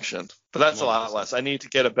collection. But that's a lot less. I need to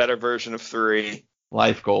get a better version of 3.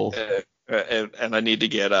 Life goal. And I need to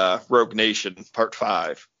get Rogue Nation Part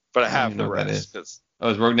 5. But I have the rest. Is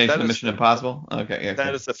Rogue Nation Mission Impossible? Okay.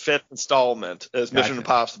 That is the 5th installment. It's Mission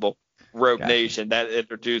Impossible. Rogue Nation, that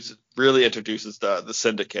really introduces the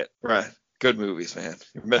Syndicate. Right. Good movies, man.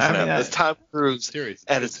 You're missing out. It's Tom Cruise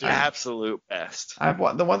at its absolute best.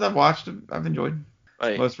 The ones I've watched, I've enjoyed.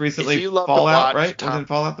 Like, most recently, Fallout, right? Wasn't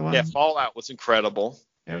Fallout the one? Yeah, Fallout was incredible.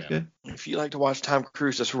 Yeah, it was good. If you like to watch Tom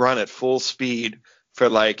Cruise just run at full speed for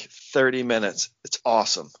like 30 minutes, it's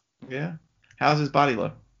awesome. Yeah. How's his body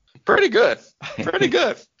look? Pretty good. Pretty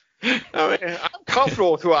good. I mean, I'm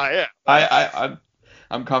comfortable with who I am.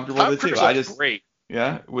 I'm comfortable with it too. Great.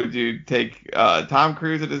 Yeah. Would you take Tom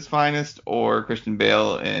Cruise at his finest or Christian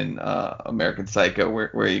Bale in American Psycho? Where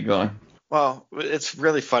are you going? Well, it's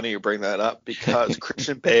really funny you bring that up because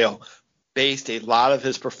Christian Bale based a lot of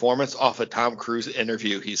his performance off a Tom Cruise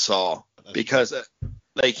interview he saw because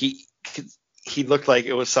like he looked like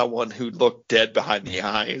it was someone who looked dead behind the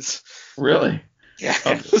eyes. Really?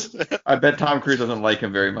 Yeah. I bet Tom Cruise doesn't like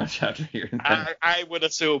him very much after hearing that. I would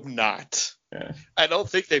assume not. Yeah. I don't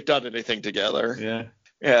think they've done anything together. Yeah.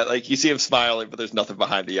 Yeah, like you see him smiling, but there's nothing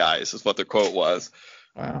behind the eyes, is what the quote was.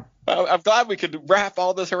 Wow. I'm glad we could wrap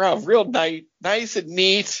all this around real nice and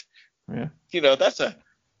neat. Yeah. You know, that's a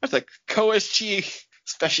KOSG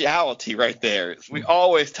speciality right there. We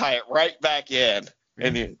always tie it right back in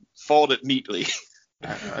and you fold it neatly.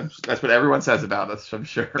 That's what everyone says about us, I'm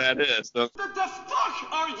sure. That is. What the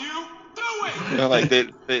fuck are you doing? You know, like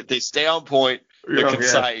they stay on point, they're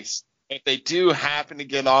concise. If they do happen to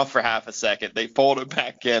get off for half a second, they fold it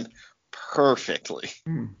back in perfectly.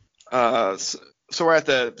 So we're at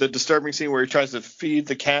the disturbing scene where he tries to feed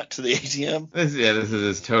the cat to the ATM. This is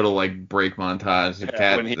his total like break montage. The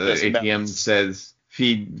ATM says,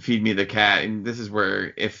 feed me the cat. And this is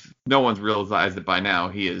where, if no one's realized it by now,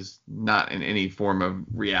 he is not in any form of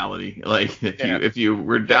reality. Like if you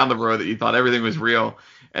were down the road that you thought everything was real,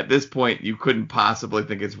 at this point you couldn't possibly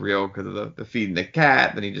think it's real because of the feeding the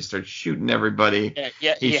cat. Then he just starts shooting everybody.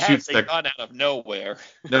 Yeah, he shoots the gun out of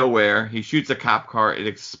nowhere. He shoots a cop car. It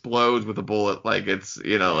explodes with a bullet like it's,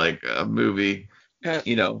 like a movie.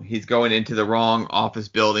 He's going into the wrong office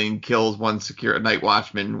building, kills one night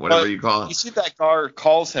watchman, whatever you call it. You see that guard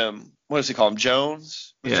calls him, what does he call him,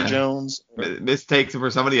 Jones? Mr. Jones? Mistakes him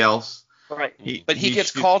for somebody else. Right. But he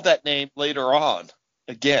gets called that name later on,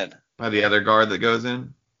 again. By the other guard that goes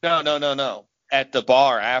in? No. At the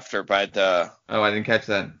bar after, by the... Oh, I didn't catch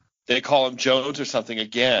that. They call him Jones or something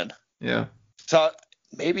again. Yeah. So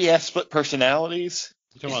maybe he has split personalities.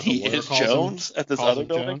 He is Jones at this other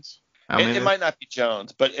building. It might not be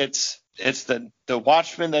Jones, but it's the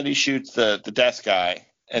watchman that he shoots the desk guy,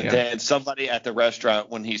 and then somebody at the restaurant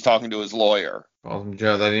when he's talking to his lawyer. Calls him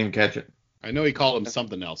Jones. I didn't even catch it. I know he called him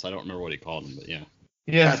something else. I don't remember what he called him, but yeah.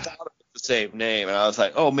 Yeah. I thought it was the same name, and I was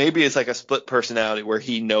like, oh, maybe it's like a split personality where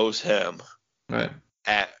he knows him. Right.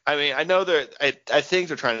 I mean, I know I think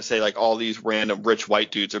they're trying to say like all these random rich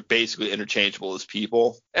white dudes are basically interchangeable as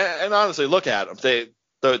people, and honestly, look at them.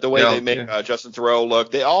 The way they make Justin Theroux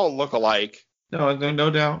look, they all look alike. No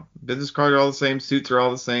doubt. Business cards are all the same. Suits are all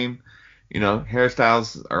the same.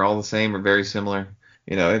 Hairstyles are all the same or very similar.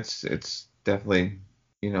 It's definitely,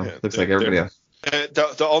 looks like everybody else.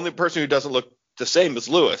 The only person who doesn't look the same is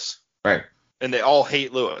Lewis. Right. And they all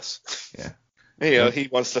hate Lewis. Yeah. He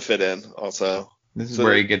wants to fit in also. This is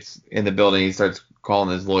where he gets in the building. He starts calling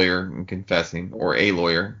his lawyer and confessing, or a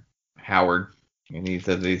lawyer, Howard. And he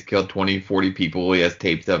says that he's killed 20, 40 people. He has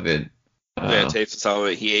tapes of it. Tapes of some of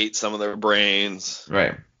it. He ate some of their brains.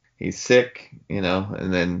 Right. He's sick,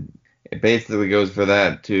 and then it basically goes for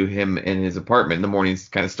that to him in his apartment. In the morning, he's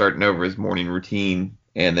kind of starting over his morning routine.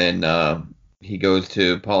 And then he goes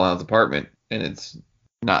to Paul Allen's apartment, and it's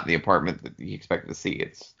not the apartment that he expected to see.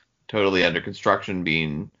 It's totally under construction,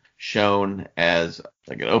 being shown as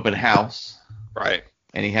like an open house. Right.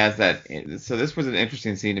 And he has that. So this was an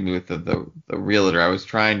interesting scene to me with the realtor. I was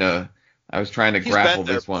trying to grapple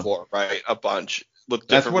this one. Before, right, a bunch with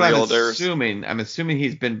That's different what realtors. I'm assuming. I'm assuming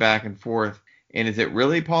he's been back and forth. And is it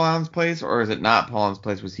really Paul Allen's place, or is it not Paul Allen's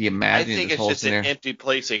place? Was he imagining this whole scenario? I think it's just an empty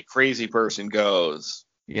place a crazy person goes.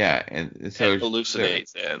 Yeah, and so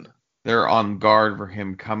hallucinates in. They're on guard for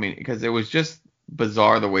him coming, because it was just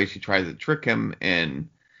bizarre the way she tries to trick him, and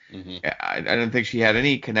I don't think she had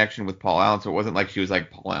any connection with Paul Allen, so it wasn't like she was like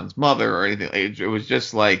Paul Allen's mother or anything. It was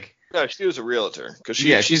just like... No, she was a realtor, because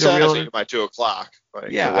she's a realtor by 2:00.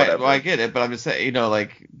 Like, I get it, but I'm just saying,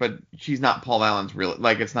 but she's not Paul Allen's real.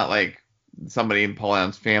 Like, it's not like somebody in Paul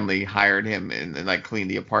Allen's family hired him and like cleaned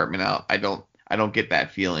the apartment out. I don't get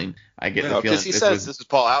that feeling. I get the feeling because he says this is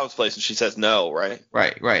Paul Allen's place, and she says no, right?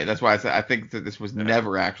 Right. That's why I said I think that this was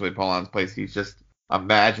never actually Paul Allen's place. He's just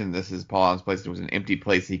imagined this is Paul Allen's place. It was an empty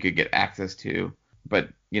place he could get access to. But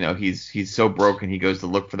he's so broken, he goes to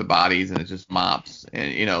look for the bodies, and it's just mops,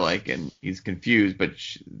 and and he's confused. But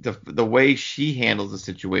the way she handles the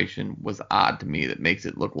situation was odd to me. That makes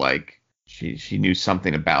it look like she knew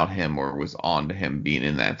something about him or was on to him being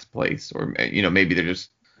in that place, or maybe they're just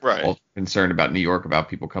all concerned about New York, about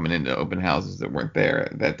people coming into open houses that weren't there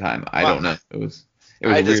at that time. I don't know. It was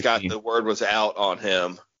I just got the word was out on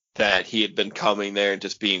him that he had been coming there and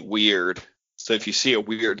just being weird. So if you see a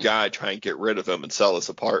weird guy, try and get rid of him and sell his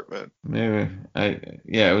apartment. Maybe.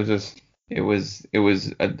 It was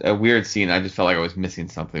a weird scene. I just felt like I was missing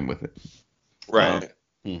something with it. Right.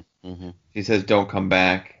 He says, "Don't come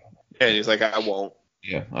back." Yeah, and he's like, "I won't."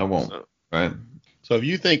 Yeah, I won't. So. Right. So if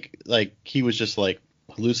you think like he was just like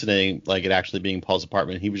hallucinating, like it actually being Paul's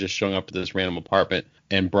apartment, he was just showing up to this random apartment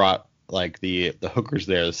and brought like the hookers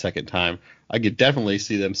there the second time, I could definitely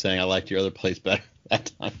see them saying, "I liked your other place better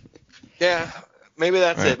that time." Yeah, Maybe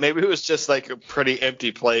that's it. Maybe it was just like a pretty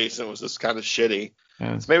empty place and it was just kind of shitty.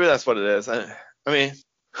 Yeah. So maybe that's what it is. I mean,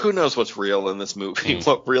 who knows what's real in this movie?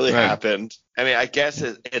 What really happened? I mean, I guess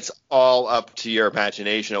it's all up to your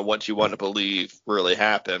imagination of what you want to believe really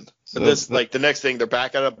happened. But the next thing, they're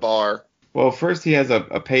back at a bar. Well, first he has a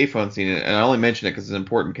payphone scene, and I only mention it because it's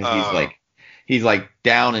important because he's like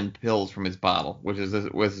down in pills from his bottle, which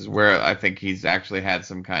is where I think he's actually had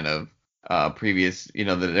some kind of previous,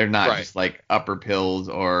 that they're not just like upper pills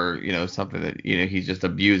or something that he's just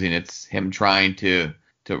abusing. It's him trying to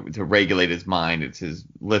regulate his mind. It's his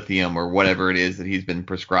lithium or whatever it is that he's been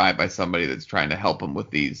prescribed by somebody that's trying to help him with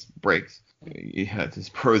these breaks. Yeah, it's his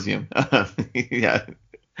prosium. Yeah.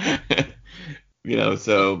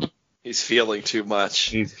 So he's feeling too much.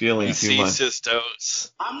 He's feeling too much. He sees his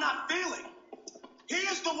dose. I'm not feeling. He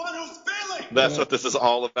is the one who's feeling. That's what this is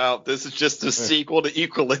all about. This is just a sequel to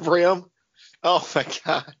Equilibrium. Oh my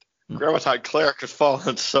God. Grandma Todd Clark has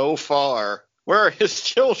fallen so far. Where are his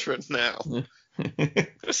children now?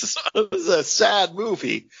 This is a sad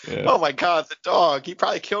movie. Yeah. Oh my God, the dog. He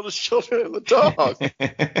probably killed his children and the dog.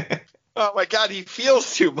 Oh my God, he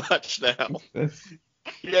feels too much now.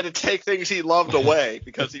 He had to take things he loved away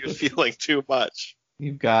because he was feeling too much.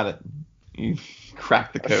 You've got it. You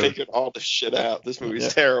cracked the code. I figured all this shit out. This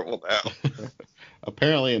movie's terrible now.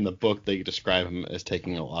 Apparently in the book they describe him as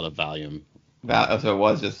taking a lot of Valium. So it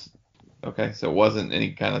was just... Okay, so it wasn't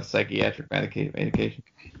any kind of psychiatric medication.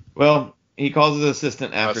 Well, he calls his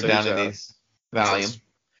assistant after downing these Valium.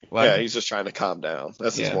 Yeah, he's just trying to calm down.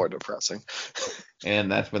 That's just more depressing.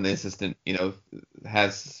 And that's when the assistant,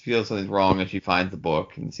 feels something's wrong, and she finds the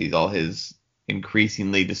book and sees all his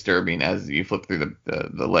increasingly disturbing as you flip through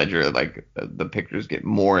the ledger. Like the pictures get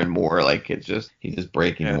more and more like he's just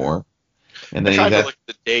breaking more. And then I tried to look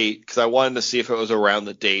at the date because I wanted to see if it was around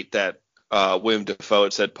the date that Willem Dafoe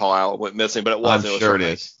had said Paul Allen went missing, but it wasn't. I'm sure it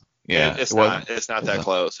is. Yeah, it's not that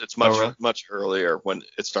close. It's much earlier when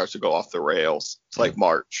it starts to go off the rails. It's like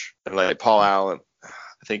March, and like Paul Allen, I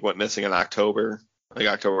think went missing in October, like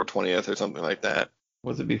October 20th or something like that.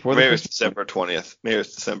 Was it before? Maybe it was December 20th. Maybe it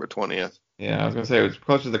was December 20th. Yeah, I was gonna say it was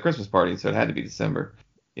close to the Christmas party, so it had to be December.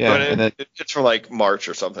 Yeah, but then it's from like March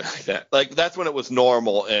or something like that. Like that's when it was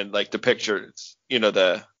normal, and like the pictures,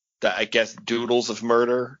 the I guess doodles of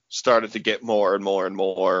murder started to get more and more and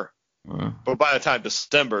more. But by the time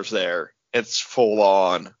December's there, it's full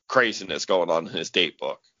on craziness going on in his date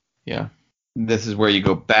book. Yeah. This is where you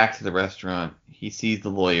go back to the restaurant. He sees the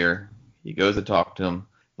lawyer. He goes to talk to him.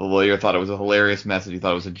 The lawyer thought it was a hilarious message. He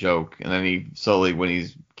thought it was a joke. And then he slowly, when he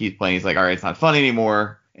keeps playing, he's like, all right, it's not funny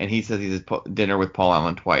anymore. And he says he's at dinner with Paul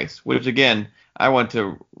Allen twice, which, again, I want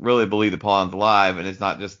to really believe that Paul Allen's alive, and it's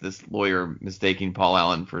not just this lawyer mistaking Paul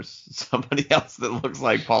Allen for somebody else that looks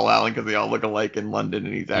like Paul Allen because they all look alike in London,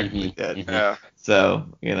 and he's actually dead. Yeah.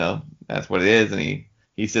 So, that's what it is. And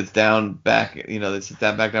he sits down back, they sit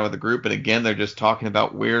down back down with the group, and again, they're just talking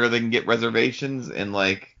about where they can get reservations, and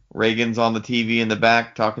like Reagan's on the TV in the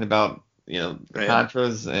back talking about, the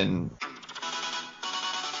Contras, and,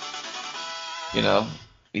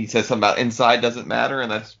 he says something about inside doesn't matter, and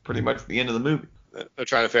that's pretty much the end of the movie. They're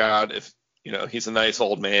trying to figure out if, he's a nice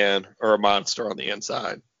old man or a monster on the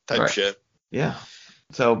inside type shit. Yeah.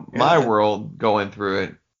 So my world going through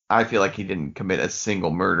it, I feel like he didn't commit a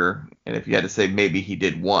single murder. And if you had to say maybe he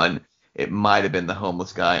did one, it might have been the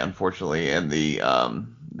homeless guy, unfortunately, and the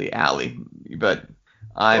alley. But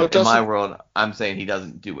in my world, I'm saying he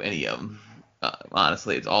doesn't do any of them.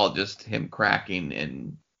 Honestly, it's all just him cracking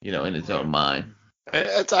and, in his own mind.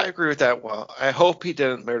 I agree with that. Well, I hope he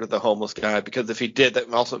didn't murder the homeless guy, because if he did,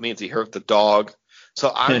 that also means he hurt the dog. So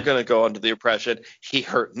I'm going to go under the impression he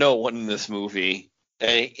hurt no one in this movie,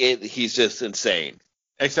 and he's just insane.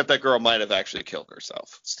 Except that girl might have actually killed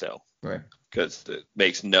herself still. Right. Because it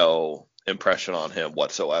makes no impression on him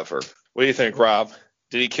whatsoever. What do you think, Rob?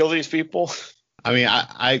 Did he kill these people? I mean,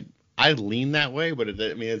 I lean that way, but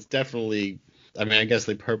it's definitely, I guess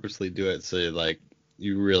they purposely do it so like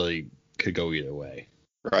you really could go either way.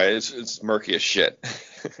 Right, it's murky as shit.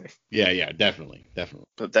 Yeah, definitely.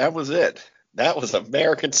 But that was it. That was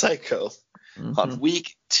American Psycho on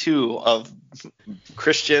week 2 of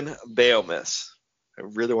Christian Balemas. I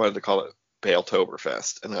really wanted to call it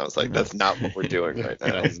Baletoberfest, and I was like, that's not what we're doing right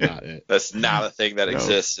now. That's not it. That's not a thing that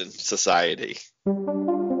exists in society.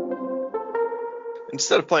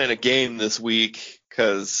 Instead of playing a game this week,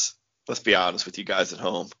 because let's be honest with you guys at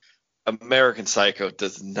home, American Psycho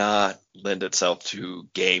does not lend itself to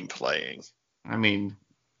game playing. I mean,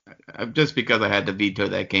 just because I had to veto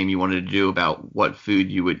that game you wanted to do about what food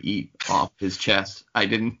you would eat off his chest, I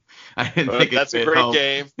didn't think that's a great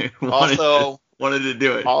game. Also, wanted to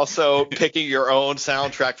do it. Also, picking your own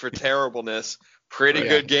soundtrack for terribleness. Pretty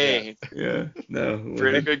good game. Yeah. No.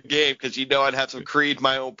 Pretty good game, because you know I'd have some Creed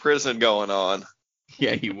My Own Prison going on.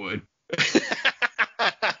 Yeah, you would.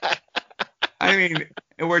 I mean,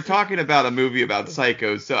 we're talking about a movie about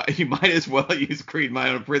psychos, so you might as well use Creed My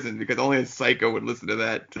Own Prison, because only a psycho would listen to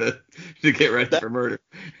that to get ready for murder.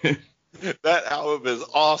 That album is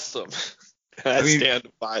awesome. I stand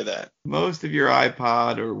by that. Most of your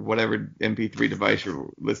iPod or whatever MP3 device you're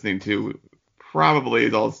listening to probably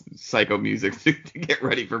is all psycho music to get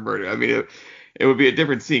ready for murder. I mean, it would be a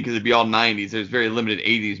different scene because it'd be all 90s. There's very limited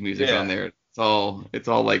 80s music on there. It's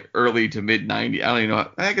all like early to mid 90s. I don't even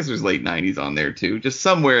know. I guess there's late 90s on there too. Just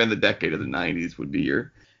somewhere in the decade of the 90s would be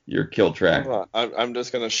your kill track. I'm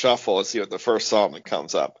just gonna shuffle and see what the first song that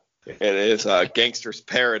comes up. It is "Gangster's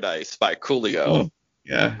Paradise" by Coolio. Oh,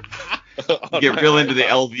 yeah. Get real into the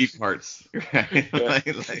LV parts.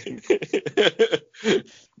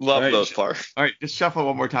 Love those parts. All right, just shuffle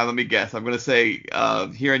one more time. Let me guess. I'm going to say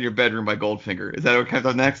 "Here in Your Bedroom" by Goldfinger. Is that what comes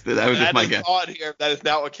up next? That was just my guess. That is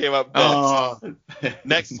not what came up next. Oh.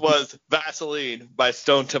 Next was "Vaseline" by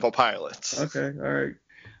Stone Temple Pilots. Okay, all right.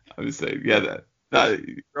 I would say, yeah,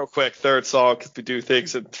 real quick, third song, because we do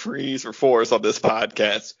things in 3s or 4s on this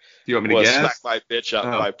podcast. Do you want me to guess? "Smack My Bitch Up"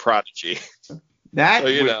 by Prodigy. That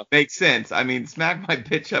would make sense. I mean, "Smack My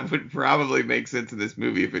Bitch Up" would probably make sense in this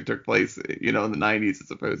movie if it took place, in the 90s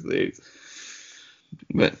as opposed to the 80s.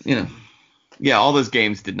 But, yeah, all those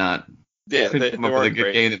games did not come up with a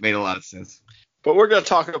good game that made a lot of sense. But we're going to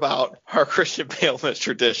talk about our Christian Bale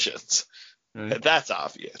traditions. Right. And that's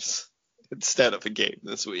obvious instead of a game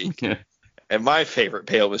this week. Yeah. And my favorite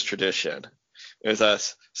Bale tradition is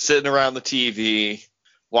us sitting around the TV,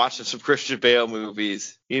 watching some Christian Bale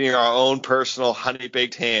movies, eating our own personal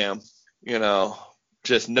honey-baked ham,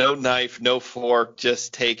 just no knife, no fork,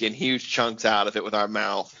 just taking huge chunks out of it with our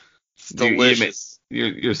mouth. It's delicious.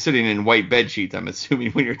 You're sitting in white bed sheets, I'm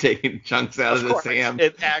assuming, when you're taking chunks out of this ham.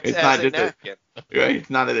 It acts as a napkin. Right, it's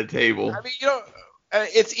not at a table. I mean,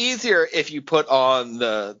 it's easier if you put on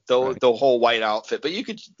the whole white outfit, but you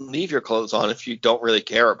could leave your clothes on if you don't really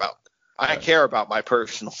care about them. I care about my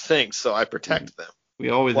personal things, so I protect them. We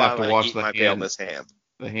always have to wash the ham.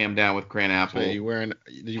 The ham down with cran apple. So you wearing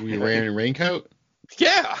a raincoat?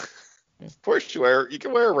 Yeah, of course you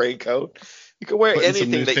can wear a raincoat. You can wear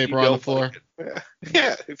anything that you don't on the floor.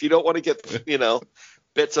 Yeah, if you don't want to get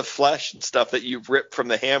bits of flesh and stuff that you've ripped from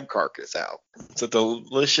the ham carcass out. It's a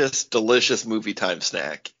delicious, delicious movie time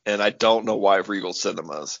snack, and I don't know why Regal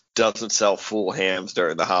Cinemas doesn't sell full hams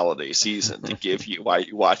during the holiday season to give you while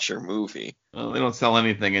you watch your movie. Well, they don't sell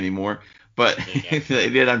anything anymore. But if they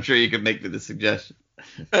did, I'm sure you could make the suggestion.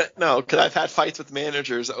 No, because I've had fights with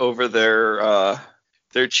managers over their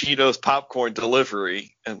Cheetos popcorn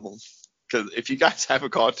delivery. And because if you guys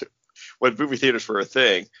haven't gone to when movie theaters were a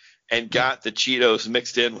thing and got the Cheetos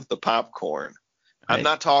mixed in with the popcorn, I'm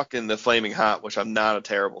not talking the Flaming Hot, which I'm not a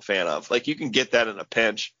terrible fan of. Like, you can get that in a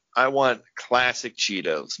pinch. I want classic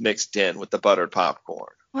Cheetos mixed in with the buttered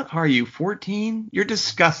popcorn. What are you, 14? You're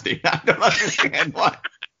disgusting. I don't understand why.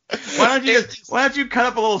 Why don't you cut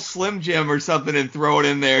up a little Slim Jim or something and throw it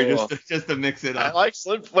in there just to mix it up? I like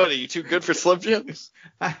Slim. What, are you too good for Slim Jims?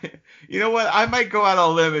 You know what? I might go out on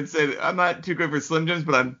a limb and say that I'm not too good for Slim Jims,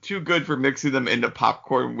 but I'm too good for mixing them into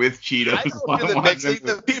popcorn with Cheetos. I don't do the mixing.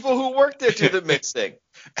 The people who work there do the mixing.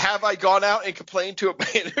 Have I gone out and complained to a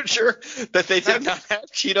manager that they did not have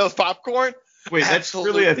Cheetos popcorn? Wait, that's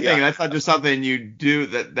really a thing. That's not just something you do.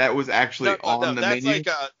 That was actually on the menu. Like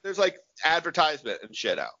there's like advertisement and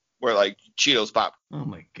shit out. Where like Cheetos pop. Oh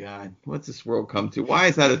my God, what's this world come to? Why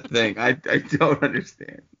is that a thing? I don't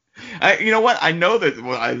understand. You know what? I know that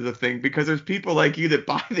is a thing because there's people like you that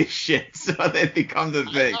buy this shit, so that becomes a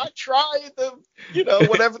thing. I try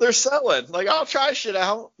whatever they're selling. Like, I'll try shit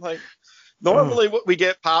out. Like, normally we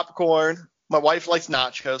get popcorn. My wife likes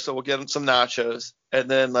nachos, so we'll get them some nachos, and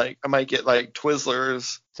then like I might get like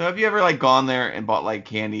Twizzlers. So have you ever like gone there and bought like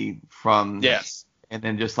candy from? Yes. And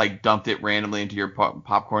then just like dumped it randomly into your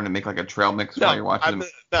popcorn and make like a trail mix while you're watching them?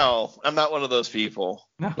 No, I'm not one of those people.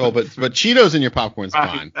 No. Oh, but Cheetos in your popcorn's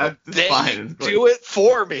fine. They fine. Do it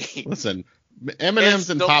for me. Listen, M&M's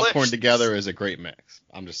and popcorn together is a great mix.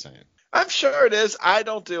 I'm just saying. I'm sure it is. I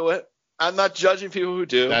don't do it. I'm not judging people who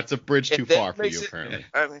do. That's a bridge too far for you, apparently.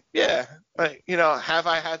 I mean, yeah. Like, have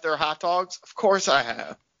I had their hot dogs? Of course I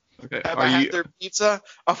have. Okay. Have I had their pizza?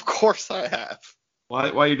 Of course I have.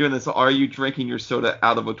 While you're doing this, are you drinking your soda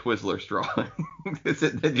out of a Twizzler straw?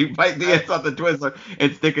 Did you bite the ends off the Twizzler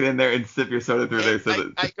and stick it in there and sip your soda through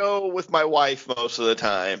there? I go with my wife most of the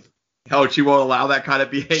time. Oh, she won't allow that kind of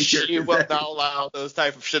behavior. She will not allow those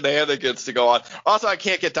type of shenanigans to go on. Also, I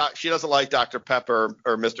can't get she doesn't like Dr. Pepper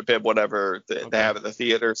or Mr. Pibb, whatever they have at the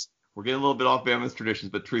theaters. We're getting a little bit off Bama's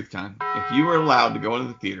traditions, but truth time. If you were allowed to go into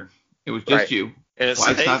the theater, it was just you. And it's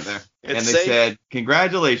wife's safe. not there. And they said,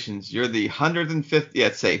 congratulations, you're the 150th. Yeah,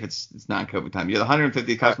 it's safe. It's non-COVID time. You're the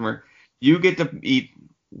 150th customer. You get to eat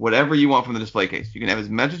whatever you want from the display case. You can have as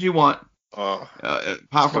much as you want. Oh, it's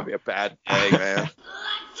going to be a bad day, man.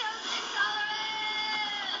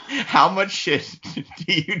 How much shit do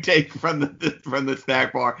you take from the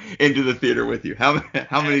snack bar into the theater with you? How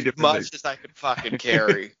many different much things? as I could fucking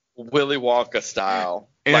carry, Willy Wonka style.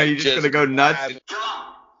 And are you just gonna go nuts? Come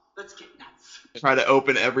on, let's get nuts. Try to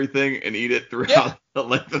open everything and eat it throughout the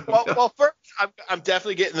length of the film? Well, first I'm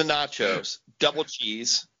definitely getting the nachos, double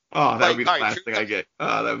cheese. Oh, that would be the last thing I get.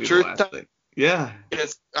 Oh, that would be the last thing. Yeah.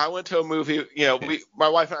 Yes, I went to a movie. You know, my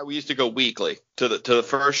wife and I, we used to go weekly to the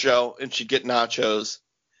first show, and she'd get nachos.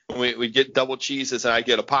 We'd get double cheeses, and I'd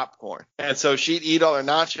get a popcorn. And so she'd eat all her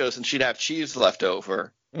nachos, and she'd have cheese left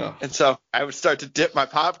over. Oh. And so I would start to dip my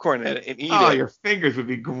popcorn in it and eat it. Oh, your fingers would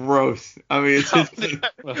be gross. I mean, it's just...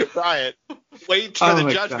 Ryan, wait for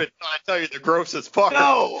the judgment until I tell you the grossest part.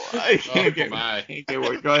 No, I can't get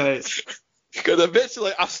worried. Go ahead. Because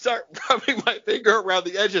eventually I'll start rubbing my finger around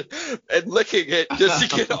the edges and licking it just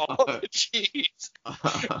to get all the cheese.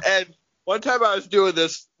 And one time I was doing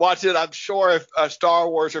this, watching, I'm sure, if Star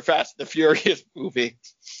Wars or Fast and the Furious movie,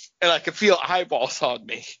 and I could feel eyeballs on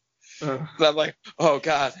me. And I'm like, oh,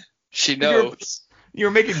 God, she knows. You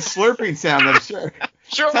were making slurping sound, I'm sure.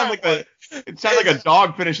 Sure. It sounded like a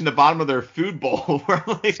dog finishing the bottom of their food bowl.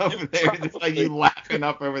 Like over there, it's like you laughing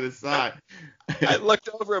up over the side. I looked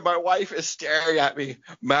over and my wife is staring at me,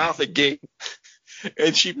 mouth agape,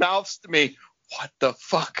 and she mouths to me, "What the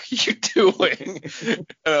fuck are you doing?" And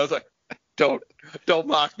I was like, "Don't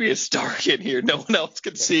mock me. It's dark in here. No one else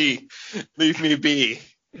can see. Leave me be."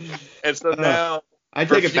 And so now. I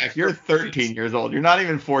take it back. You're 13 years old. You're not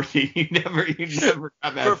even 14. You never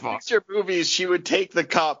got that far. For future movies, she would take the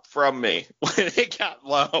cup from me when it got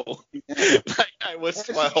low. Like I was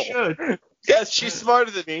 12. Yes, she's smarter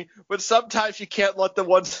than me, but sometimes you can't let the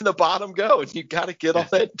ones in the bottom go, and you got to get all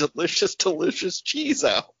that delicious, delicious cheese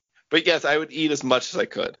out. But yes, I would eat as much as I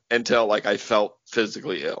could until like I felt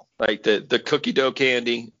physically ill. Like the cookie dough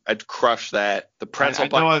candy, I'd crush that. The pretzel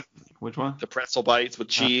bites. Which one? The pretzel bites with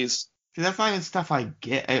cheese. See, that's not even stuff I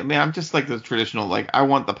get. I mean, I'm just like the traditional, like, I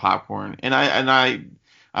want the popcorn. And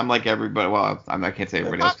I'm like everybody. Well, I can't say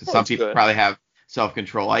everybody else because some people probably have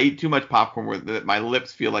self-control. I eat too much popcorn where my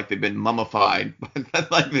lips feel like they've been mummified.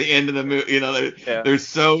 That's like the end of the movie. You know, they're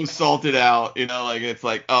so salted out. You know, like it's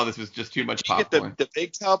like, oh, this was just too much popcorn. You get the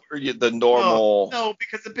big tub or the normal? No,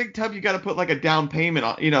 because the big tub you got to put like a down payment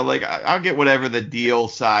on. You know, like I'll get whatever the deal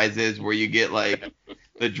size is where you get like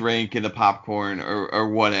the drink and the popcorn or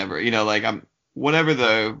whatever. You know, like whatever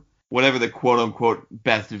the quote unquote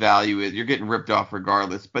best value is, you're getting ripped off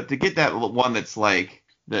regardless. But to get that one that's like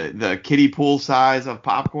the kiddie pool size of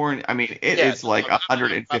popcorn, I mean, it's like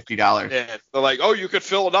 $150. Yeah, they're like, oh, you could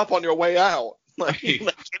fill it up on your way out. Like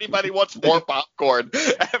anybody wants more popcorn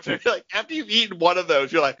after you've eaten one of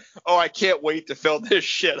those, you're like, oh, I can't wait to fill this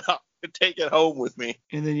shit up and take it home with me.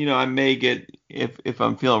 And then I may get, if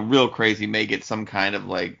I'm feeling real crazy, may get some kind of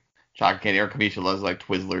like chocolate candy. Or Kamisha loves like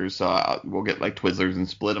Twizzlers, so we'll get like Twizzlers and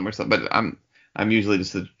split them or something. But I'm usually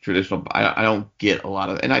just the traditional. I don't get a lot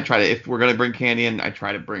of, and I try to, if we're gonna bring candy in, I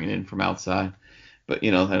try to bring it in from outside. But I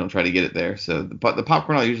don't try to get it there. So the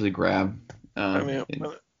popcorn I'll usually grab.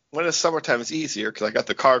 When it's summertime, it's easier because I got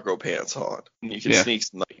the cargo pants on. And you can sneak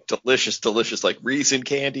some like delicious like Reese's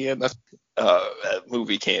candy in. That's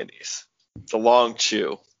movie candies. It's a long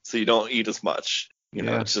chew, so you don't eat as much.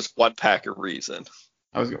 It's just one pack of Reese's.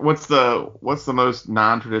 What's the most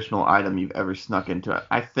non-traditional item you've ever snuck into?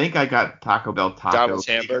 I think I got Taco Bell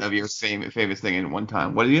tacos of your famous thing in one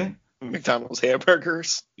time. What did you get? McDonald's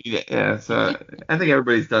hamburgers. Yeah, so I think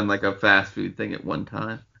everybody's done like a fast food thing at one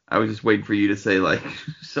time. I was just waiting for you to say like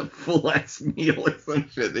some full ass meal or some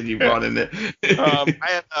shit that you brought in there.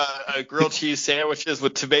 I had grilled cheese sandwiches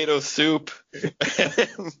with tomato soup.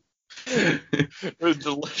 It was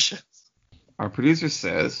delicious. Our producer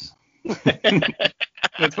says,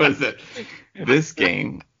 that's what it said. This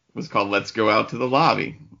game was called Let's Go Out to the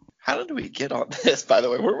Lobby. How did we get on this, by the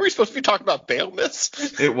way? Were we supposed to be talking about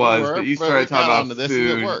bailments? It was, but you started talking about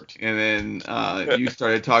food, and then you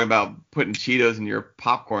started talking about putting Cheetos in your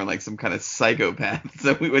popcorn like some kind of psychopath.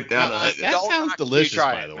 So we went down that sounds delicious,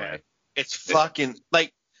 by the way. It's fucking,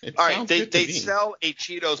 like, all right, they sell a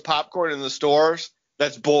Cheetos popcorn in the stores.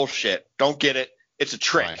 That's bullshit. Don't get it. It's a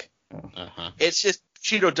trick. Right. It's just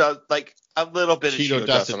Cheeto does like a little bit Cheeto of Cheeto dust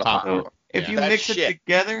dust on to the top bottom. it. If you That's mix it shit.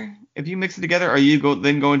 together, are you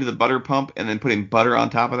going to the butter pump and then putting butter on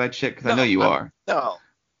top of that shit? Because I know you are. No,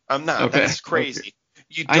 I'm not. Okay. That's crazy.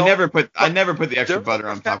 Okay. I never put the extra butter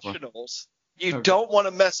on top of. You don't want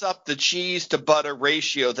to mess up the cheese to butter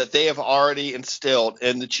ratio that they have already instilled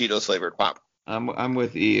in the Cheetos flavored popcorn. I'm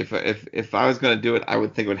with E. If I was gonna do it, I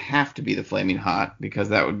would think it would have to be the Flaming Hot because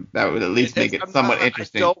that would at least make it somewhat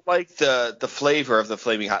interesting. I don't like the flavor of the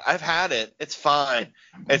Flaming Hot. I've had it. It's fine.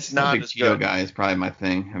 It's not big as Cheeto good. guy is probably my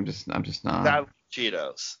thing. I'm just not. I love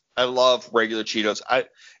Cheetos. I love regular Cheetos.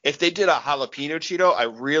 If they did a jalapeno Cheeto, I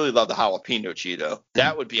really love the jalapeno Cheeto.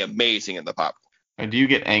 That would be amazing in the popcorn. And do you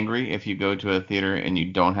get angry if you go to a theater and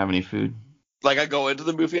you don't have any food? Like I go into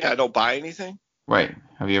the movie and I don't buy anything? Right.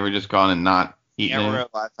 Have you ever just gone and not eaten Never anything?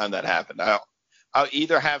 the last time that happened. I'll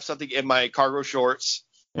either have something in my cargo shorts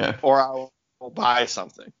or I will buy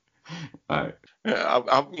something. All right.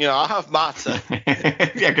 I'll have matzah.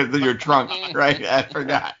 Yeah, because of your trunk, right? I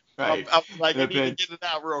forgot. Right. I'm like, I need to get it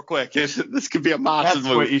out real quick. This could be a matzah movie.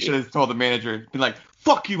 That's what you should have told the manager. Be like,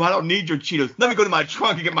 fuck you, I don't need your Cheetos. Let me go to my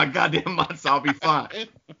trunk and get my goddamn matzah. I'll be fine.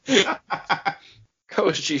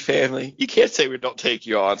 Coach family, you can't say we don't take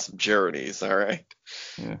you on some journeys, all right?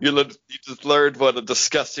 Yeah. You just learned what a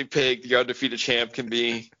disgusting pig the undefeated champ can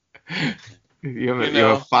be. You have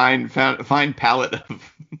a fine palate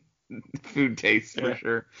of food taste for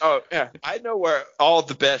sure. Oh, yeah. I know where all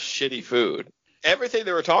the best shitty food. Everything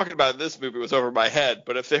they were talking about in this movie was over my head,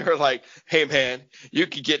 but if they were like, hey, man, you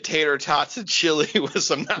could get tater tots and chili with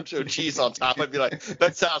some nacho cheese on top, I'd be like,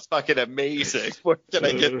 that sounds fucking amazing. Where can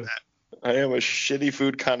I get that? I am a shitty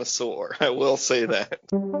food connoisseur. I will say that.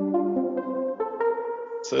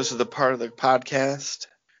 So this is the part of the podcast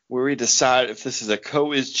where we decide if this is a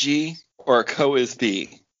co-is G or a co-is B.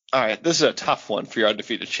 All right, this is a tough one for your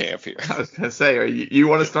undefeated champ here. I was gonna say, you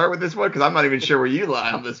want to start with this one? Because I'm not even sure where you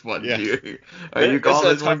lie on this one. Yeah. Are you calling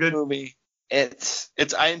this one good? Movie. It's.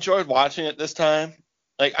 I enjoyed watching it this time.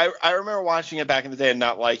 Like I remember watching it back in the day and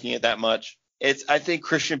not liking it that much. I think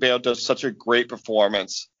Christian Bale does such a great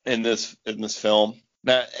performance in this film.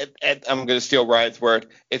 Now, I'm going to steal Ryan's word.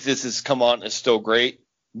 If this has come on, it's still great.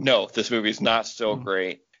 No, this movie is not still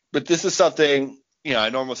great. But this is something. I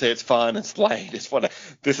normally say it's fun, it's light, it's fun.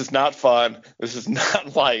 This is not fun. This is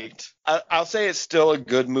not light. I'll say it's still a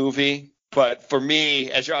good movie, but for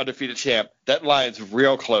me, as your undefeated champ, that line's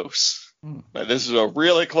real close. Now, this is a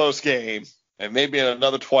really close game, and maybe in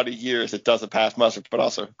another 20 years it doesn't pass muster, but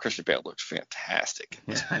also Christian Bale looks fantastic.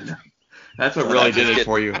 Yeah, I know. That's what really did it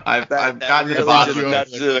for you. I've gotten to the really bottom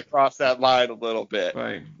of it. Across that line a little bit.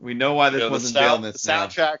 Right. We know why this wasn't Bale in this. The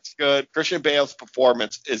soundtrack's good. Christian Bale's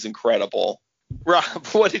performance is incredible. Rob,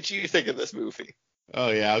 what did you think of this movie? Oh,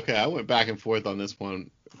 yeah, okay. I went back and forth on this one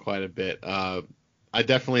quite a bit. I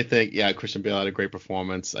definitely think, Christian Bale had a great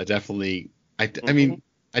performance. I definitely enjoyed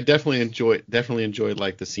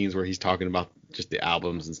like the scenes where he's talking about just the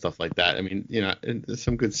albums and stuff like that. I mean, and there's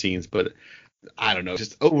some good scenes, but I don't know.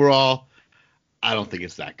 Just overall, I don't think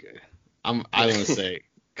it's that good. I'm going to say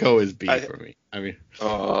co-is B for me. I mean,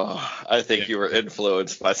 I think you were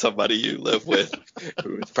influenced by somebody you live with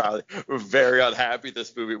who was probably very unhappy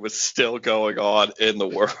this movie was still going on in the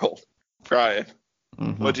world. Brian,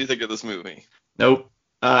 what do you think of this movie? Nope.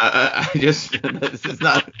 This is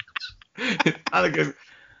not. It's not a good.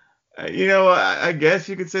 I guess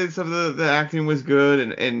you could say some of the acting was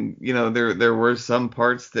good, and there were some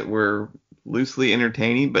parts that were loosely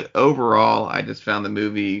entertaining, but overall, I just found the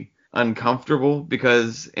movie uncomfortable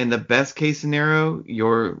because in the best case scenario,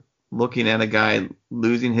 you're looking at a guy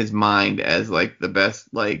losing his mind as like the best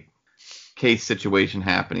like case situation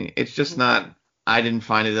happening. It's just not. I didn't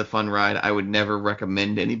find it a fun ride. I would never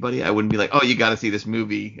recommend anybody. I wouldn't be like, oh, you got to see this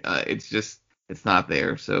movie. It's not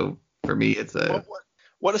there. So for me, it's a.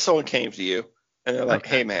 What if someone came to you and they're like,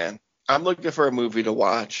 hey man, I'm looking for a movie to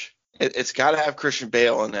watch. It's got to have Christian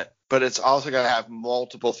Bale in it, but it's also got to have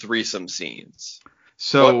multiple threesome scenes.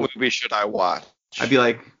 So what movie should I watch? I'd be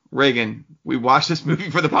like, Reagan, we watched this movie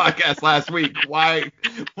for the podcast last week. Why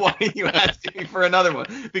are you asking me for another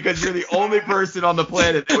one? Because you're the only person on the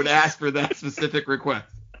planet that would ask for that specific request.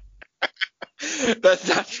 That's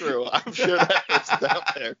not true. I'm sure that it's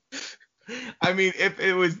out there. I mean, if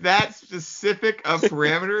it was that specific of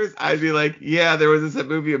parameters, I'd be like, yeah, there was this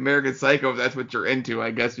movie American Psycho. If that's what you're into, I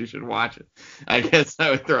guess you should watch it. I guess I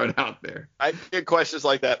would throw it out there. I get questions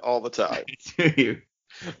like that all the time. Do you?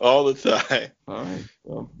 All the time. All right.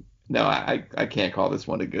 Well, no, I can't call this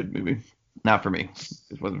one a good movie. Not for me.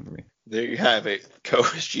 It wasn't for me. There you have it.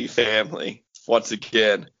 Coach G family. Once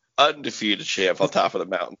again, undefeated champ on top of the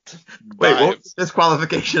mountain. Wait, what was the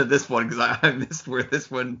disqualification of this one? Because I missed where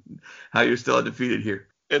this one, how you're still undefeated here.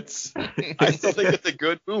 I still think it's a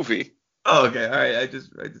good movie. Oh, okay. All right. I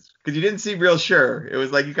just, because you didn't seem real sure. It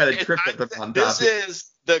was like you kind of tripped up on top. This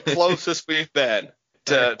is the closest we've been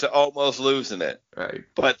to almost losing it. Right.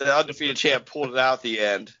 But the undefeated champ pulled it out at the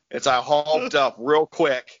end. It's I hauled up real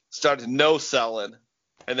quick, started no-selling,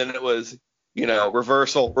 and then it was,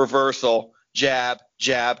 reversal, jab,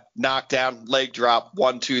 knockdown, leg drop,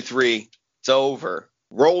 1, 2, 3. It's over.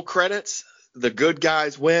 Roll credits. The good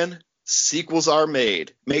guys win. Sequels are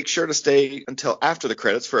made. Make sure to stay until after the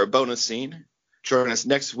credits for a bonus scene. Join us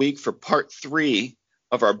next week for part 3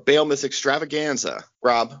 of our Bailmas extravaganza.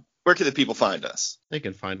 Rob, where can the people find us? They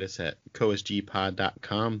can find us at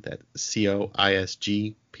coisgpod.com. That's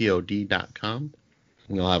COISGPOD.com.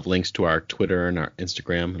 We'll have links to our Twitter and our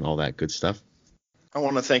Instagram and all that good stuff. I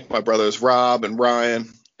want to thank my brothers Rob and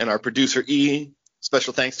Ryan and our producer E.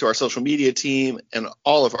 Special thanks to our social media team and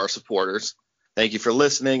all of our supporters. Thank you for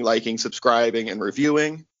listening, liking, subscribing, and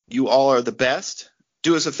reviewing. You all are the best.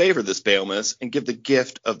 Do us a favor this Bailmas and give the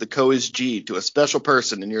gift of the COISG to a special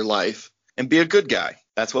person in your life and be a good guy.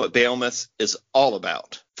 That's what Bailmas is all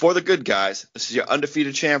about. For the good guys, this is your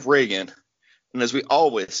undefeated champ Reagan. And as we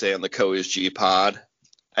always say on the COISG pod,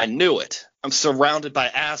 I knew it. I'm surrounded by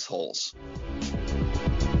assholes.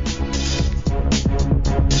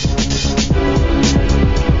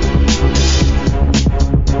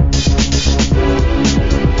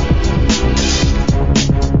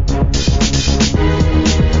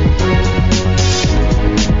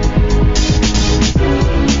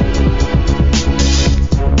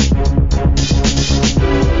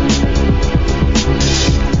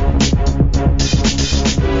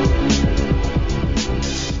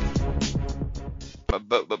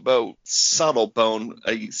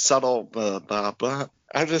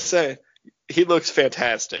 I'm just saying, he looks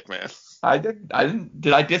fantastic, man.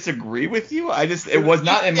 Did I disagree with you? It was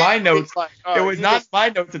not in my notes. It was not in my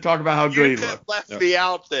notes to talk about how good he looked. You left me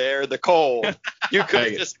out there, the cold. You could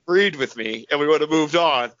have disagreed with me, and we would have moved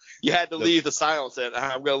on. You had to leave the silence, and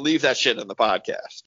I'm going to leave that shit in the podcast.